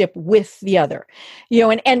relationship with the other,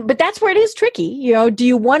 but that's where it is tricky. Do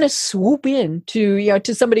you want to swoop in to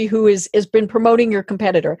somebody who has been promoting your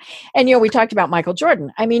competitor? And, we talked about Michael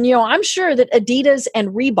Jordan. I mean, I'm sure that Adidas and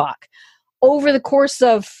Reebok over the course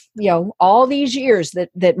of, all these years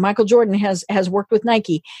that Michael Jordan has worked with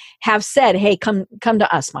Nike have said, hey, come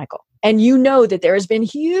to us, Michael. And that there has been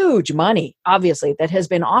huge money, obviously, that has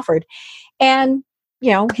been offered. And,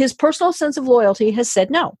 his personal sense of loyalty has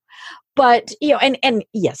said no. But, and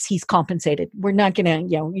yes, he's compensated. We're not going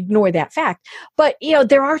to, ignore that fact. But,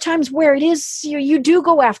 there are times where it is, you do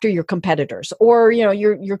go after your competitors or,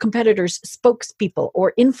 your competitors' spokespeople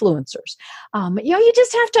or influencers. You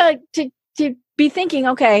just have to be thinking,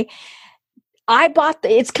 okay, I bought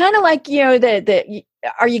it's kind of like,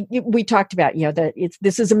 we talked about,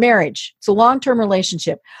 this is a marriage. It's a long-term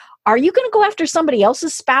relationship. Are you going to go after somebody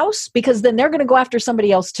else's spouse? Because then they're going to go after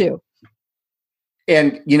somebody else too.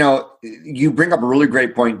 And, you bring up a really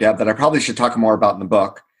great point, Deb, that I probably should talk more about in the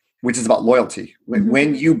book, which is about loyalty.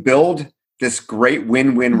 When you build this great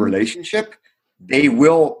win-win relationship,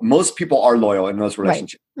 most people are loyal in those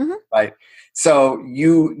relationships, right? So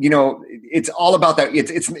it's all about that.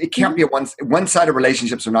 It can't be a one-sided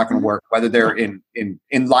relationships are not going to work, whether they're in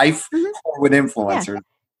life or with influencers.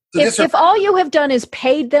 Yeah. So if all you have done is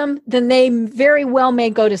paid them, then they very well may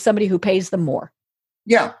go to somebody who pays them more.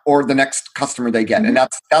 Yeah, or the next customer they get. And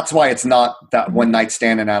that's why it's not that one night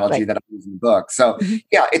stand analogy that I use in the book. So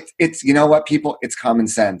yeah, it's people, it's common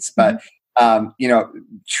sense. But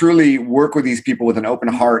truly work with these people with an open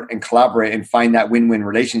heart and collaborate and find that win-win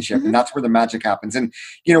relationship. And that's where the magic happens. And,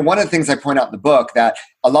 one of the things I point out in the book that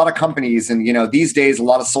a lot of companies and, these days, a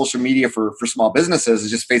lot of social media for small businesses is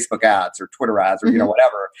just Facebook ads or Twitter ads or,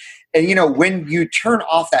 whatever. And, when you turn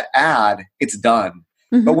off that ad, it's done.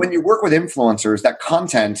 But when you work with influencers, that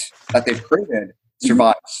content that they've created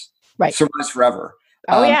survives, survives forever.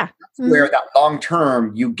 That's where that long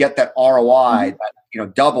term you get that ROI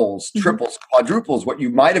that doubles, triples, quadruples what you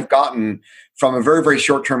might have gotten from a very, very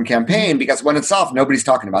short term campaign. Because when it's off, nobody's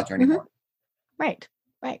talking about you anymore. Right.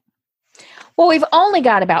 Well, we've only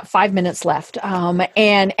got about 5 minutes left.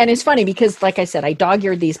 And it's funny because, like I said, I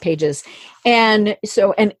dog-eared these pages. And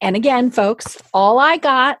so, and again, folks, all I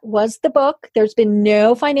got was the book. There's been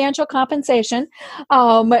no financial compensation.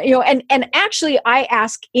 And actually I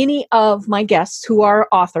ask any of my guests who are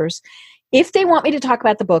authors, if they want me to talk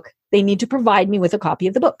about the book, they need to provide me with a copy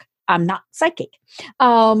of the book. I'm not psychic.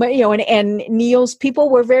 And Neal's people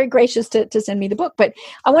were very gracious to send me the book, but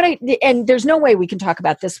I want to, and there's no way we can talk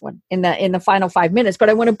about this one in the final 5 minutes, but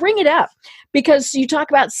I want to bring it up because you talk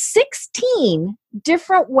about 16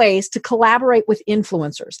 different ways to collaborate with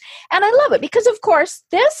influencers. And I love it because, of course,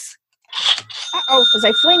 this, as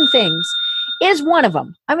I fling things, is one of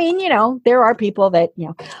them. I mean, there are people that,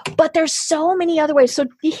 but there's so many other ways. So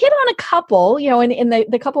you hit on a couple, in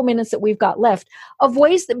the couple minutes that we've got left of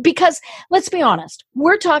ways that, because let's be honest,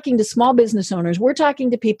 we're talking to small business owners. We're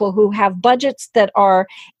talking to people who have budgets that are,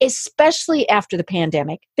 especially after the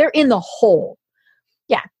pandemic, they're in the hole.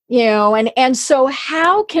 Yeah. And so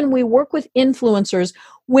how can we work with influencers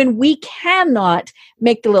when we cannot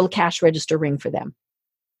make the little cash register ring for them?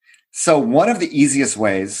 So one of the easiest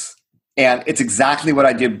ways, and it's exactly what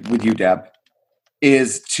I did with you, Deb,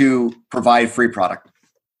 is to provide free product.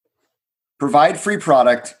 Provide free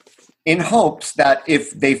product in hopes that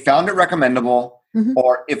if they found it recommendable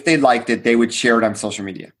or if they liked it, they would share it on social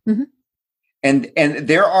media. And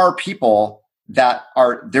there are people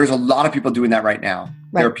there's a lot of people doing that right now.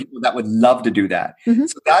 Right. There are people that would love to do that.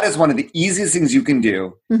 So that is one of the easiest things you can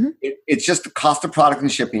do. It's just the cost of product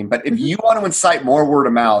and shipping. But if you want to incite more word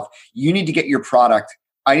of mouth, you need to get your product.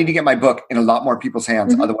 I need to get my book in a lot more people's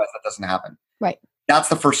hands. Otherwise, that doesn't happen. Right. That's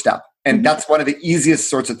the first step. And that's one of the easiest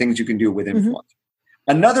sorts of things you can do with influence.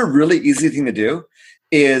 Another really easy thing to do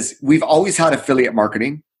is we've always had affiliate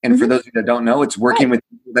marketing. And for those of you that don't know, it's working with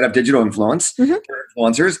people that have digital influence,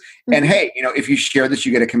 influencers. And hey, if you share this,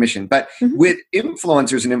 you get a commission. But with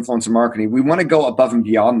influencers and influencer marketing, we want to go above and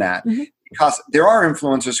beyond that because there are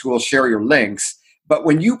influencers who will share your links. But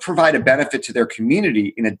when you provide a benefit to their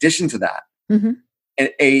community, in addition to that,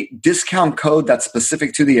 a discount code that's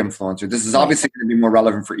specific to the influencer. This is obviously going to be more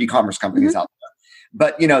relevant for e-commerce companies out there.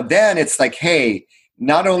 But, then it's like, hey,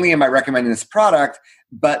 not only am I recommending this product,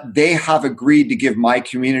 but they have agreed to give my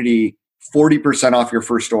community 40% off your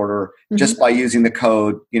first order just by using the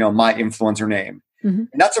code, my influencer name. And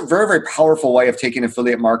that's a very, very powerful way of taking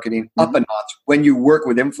affiliate marketing up a notch when you work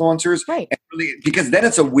with influencers. Right. And really, because then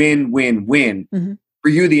it's a win-win-win for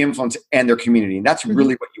you, the influencer, and their community. And that's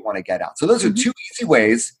really what you want to get out. So those are two easy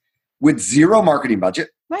ways with zero marketing budget.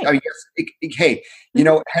 Right. I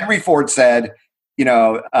mean, Henry Ford said, you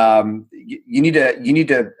need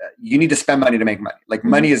to spend money to make money. Like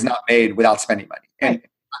money is not made without spending money. And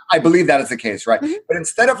I believe that is the case, right? But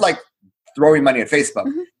instead of like throwing money at Facebook,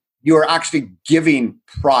 you are actually giving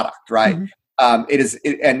product, right?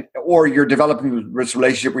 Or you're developing this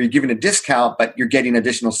relationship where you're giving a discount, but you're getting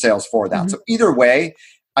additional sales for that. So either way,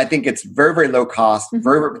 I think it's very, very low cost,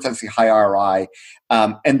 very, very potentially high ROI.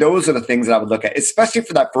 And those are the things that I would look at, especially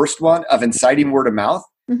for that first one of inciting word of mouth.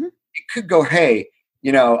 It could go, hey,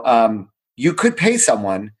 you could pay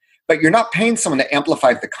someone, but you're not paying someone to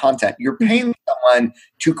amplify the content. You're paying someone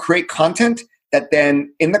to create content that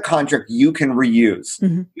then in the contract you can reuse.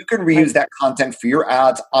 You can reuse that content for your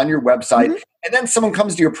ads on your website. And then someone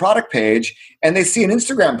comes to your product page and they see an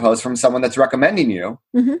Instagram post from someone that's recommending you.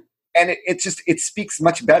 And it speaks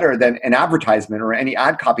much better than an advertisement or any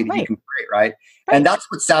ad copy that you can create, right? And that's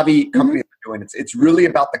what savvy companies are doing. It's really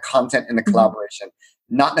about the content and the collaboration,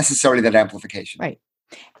 not necessarily that amplification. Right.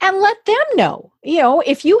 And let them know,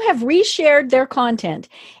 if you have reshared their content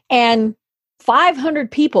and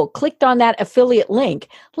 500 people clicked on that affiliate link,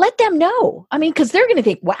 let them know. I mean, because they're going to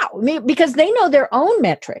think, wow, because they know their own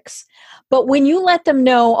metrics. But when you let them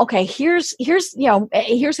know, okay, here's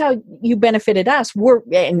how you benefited us.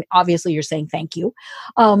 And obviously you're saying thank you,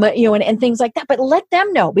 and things like that. But let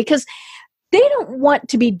them know because they don't want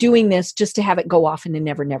to be doing this just to have it go off in the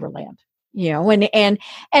never land. And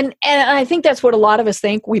I think that's what a lot of us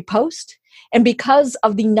think. We post. And because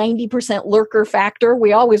of the 90% lurker factor,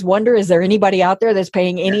 we always wonder, is there anybody out there that's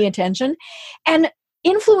paying any attention? And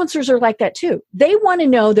influencers are like that too. They want to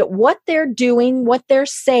know that what they're doing, what they're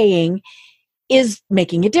saying is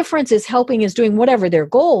making a difference, is helping, is doing whatever their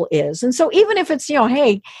goal is. And so even if it's,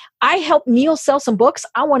 hey, I helped Neal sell some books,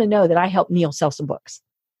 I want to know that I helped Neal sell some books.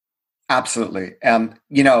 Absolutely.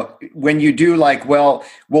 When you do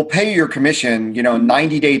we'll pay your commission,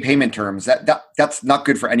 90-day payment terms, that's not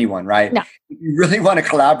good for anyone, right? No. You really want to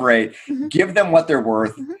collaborate, give them what they're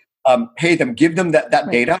worth, pay them, give them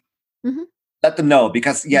that data. Let them know,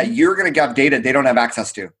 because you're going to have data they don't have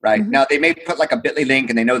access to, right? Now they may put like a bit.ly link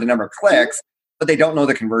and they know the number of clicks, but they don't know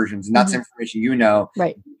the conversions, and that's information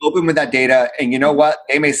Right. Open with that data, and you know what?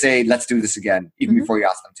 They may say, let's do this again, even before you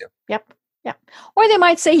ask them to. Yep. Or they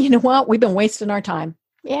might say, you know what? We've been wasting our time.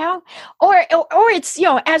 Yeah. Or it's,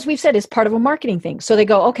 as we've said, it's part of a marketing thing. So they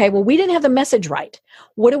go, okay, well, we didn't have the message right.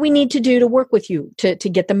 What do we need to do to work with you to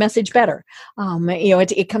get the message better?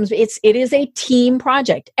 It is a team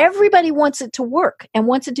project. Everybody wants it to work and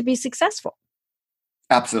wants it to be successful.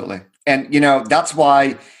 Absolutely. And, that's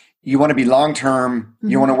why you want to be long-term.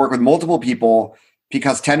 You want to work with multiple people,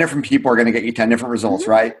 because 10 different people are going to get you 10 different results,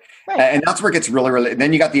 right? And that's where it gets really, really, and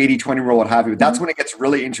then you got the 80-20 rule, what have you. That's when it gets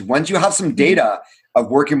really interesting. Once you have some data of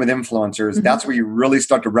working with influencers, that's where you really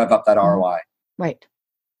start to rev up that ROI. Right.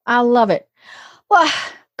 I love it. Well,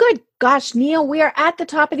 good gosh, Neal, we are at the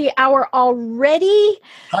top of the hour already.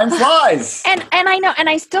 Time flies. And I know, and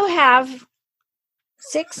I still have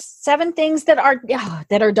 6-7 things that are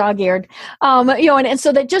dog-eared, and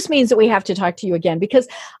so that just means that we have to talk to you again, because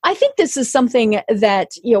I think this is something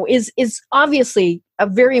that is obviously a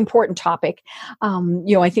very important topic.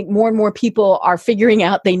 I think more and more people are figuring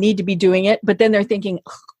out they need to be doing it, but then they're thinking,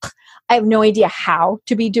 I have no idea how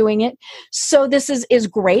to be doing it. So this is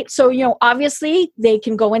great. So, obviously they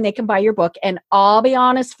can go in, they can buy your book. And I'll be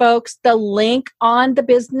honest, folks, the link on the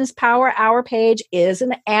Business Power Hour page is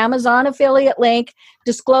an Amazon affiliate link.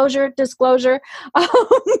 Disclosure.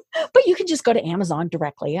 But you can just go to Amazon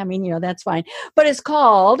directly. I mean, that's fine. But it's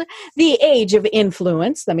called The Age of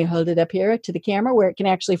Influence. Let me hold it up here to the camera where it can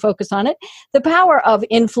actually focus on it. The Power of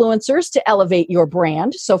Influencers to Elevate Your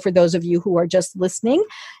Brand. So for those of you who are just listening,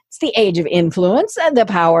 it's The Age of Influence and The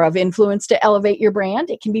Power of Influence to Elevate Your Brand.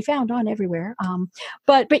 It can be found on everywhere.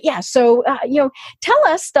 But yeah, so, tell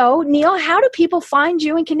us though, Neal, how do people find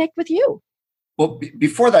you and connect with you? Well,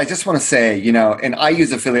 before that, I just want to say, and I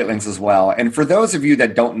use affiliate links as well. And for those of you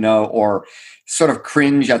that don't know or sort of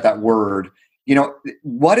cringe at that word,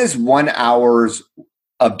 what is 1 hour's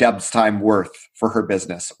of Deb's time worth for her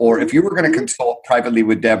business? Or if you were going to consult privately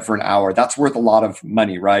with Deb for an hour, that's worth a lot of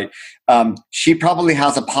money, right? She probably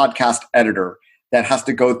has a podcast editor that has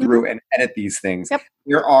to go through and edit these things. Yep.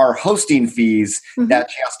 There are hosting fees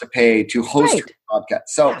that she has to pay to host her podcast.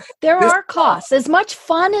 So there are costs. As much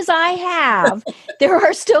fun as I have, there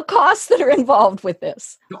are still costs that are involved with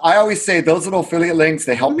this. I always say those little affiliate links,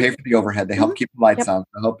 they help pay for the overhead. They help keep the lights on.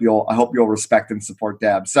 I hope you'll respect and support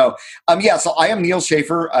Deb. So so I am Neal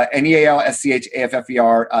Schaffer,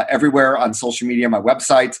 NealSchaffer, everywhere on social media, my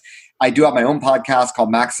website. I do have my own podcast called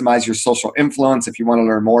Maximize Your Social Influence, if you want to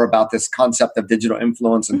learn more about this concept of digital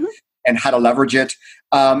influence and how to leverage it.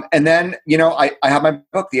 And then, I have my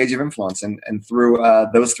book, The Age of Influence. And through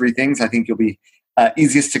those 3 things, I think you'll be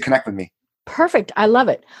easiest to connect with me. Perfect. I love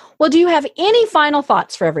it. Well, do you have any final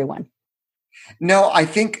thoughts for everyone? No, I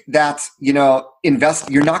think that, you're not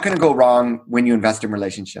going to go wrong when you invest in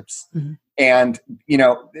relationships. And,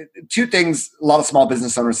 2 things a lot of small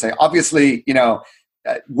business owners say, obviously,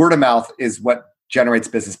 word of mouth is what generates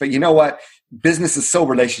business. But you know what? Business is so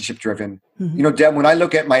relationship driven. Deb, when I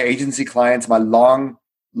look at my agency clients, my long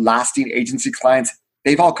lasting agency clients,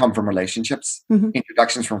 they've all come from relationships,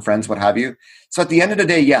 introductions from friends, what have you. So at the end of the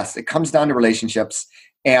day, yes, it comes down to relationships.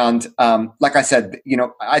 And like I said,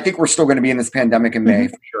 I think we're still going to be in this pandemic in May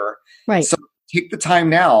for sure. Right. So take the time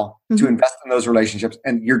now to invest in those relationships,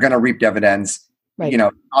 and you're going to reap dividends. Right.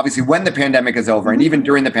 Obviously when the pandemic is over, and even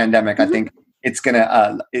during the pandemic, I think it's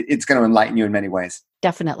gonna enlighten you in many ways.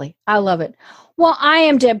 Definitely. I love it. Well, I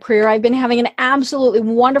am Deb Creer. I've been having an absolutely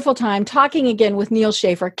wonderful time talking again with Neal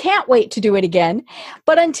Schaffer. Can't wait to do it again.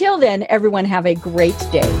 But until then, everyone have a great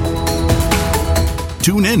day.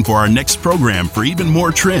 Tune in for our next program for even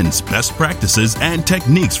more trends, best practices, and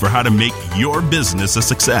techniques for how to make your business a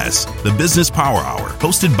success. The Business Power Hour,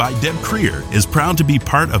 hosted by Deb Creer, is proud to be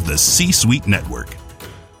part of the C-Suite Network.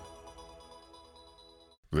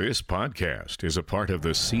 This podcast is a part of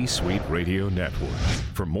the C-Suite Radio Network.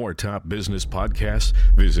 For more top business podcasts,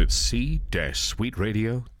 visit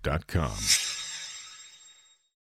c-suiteradio.com.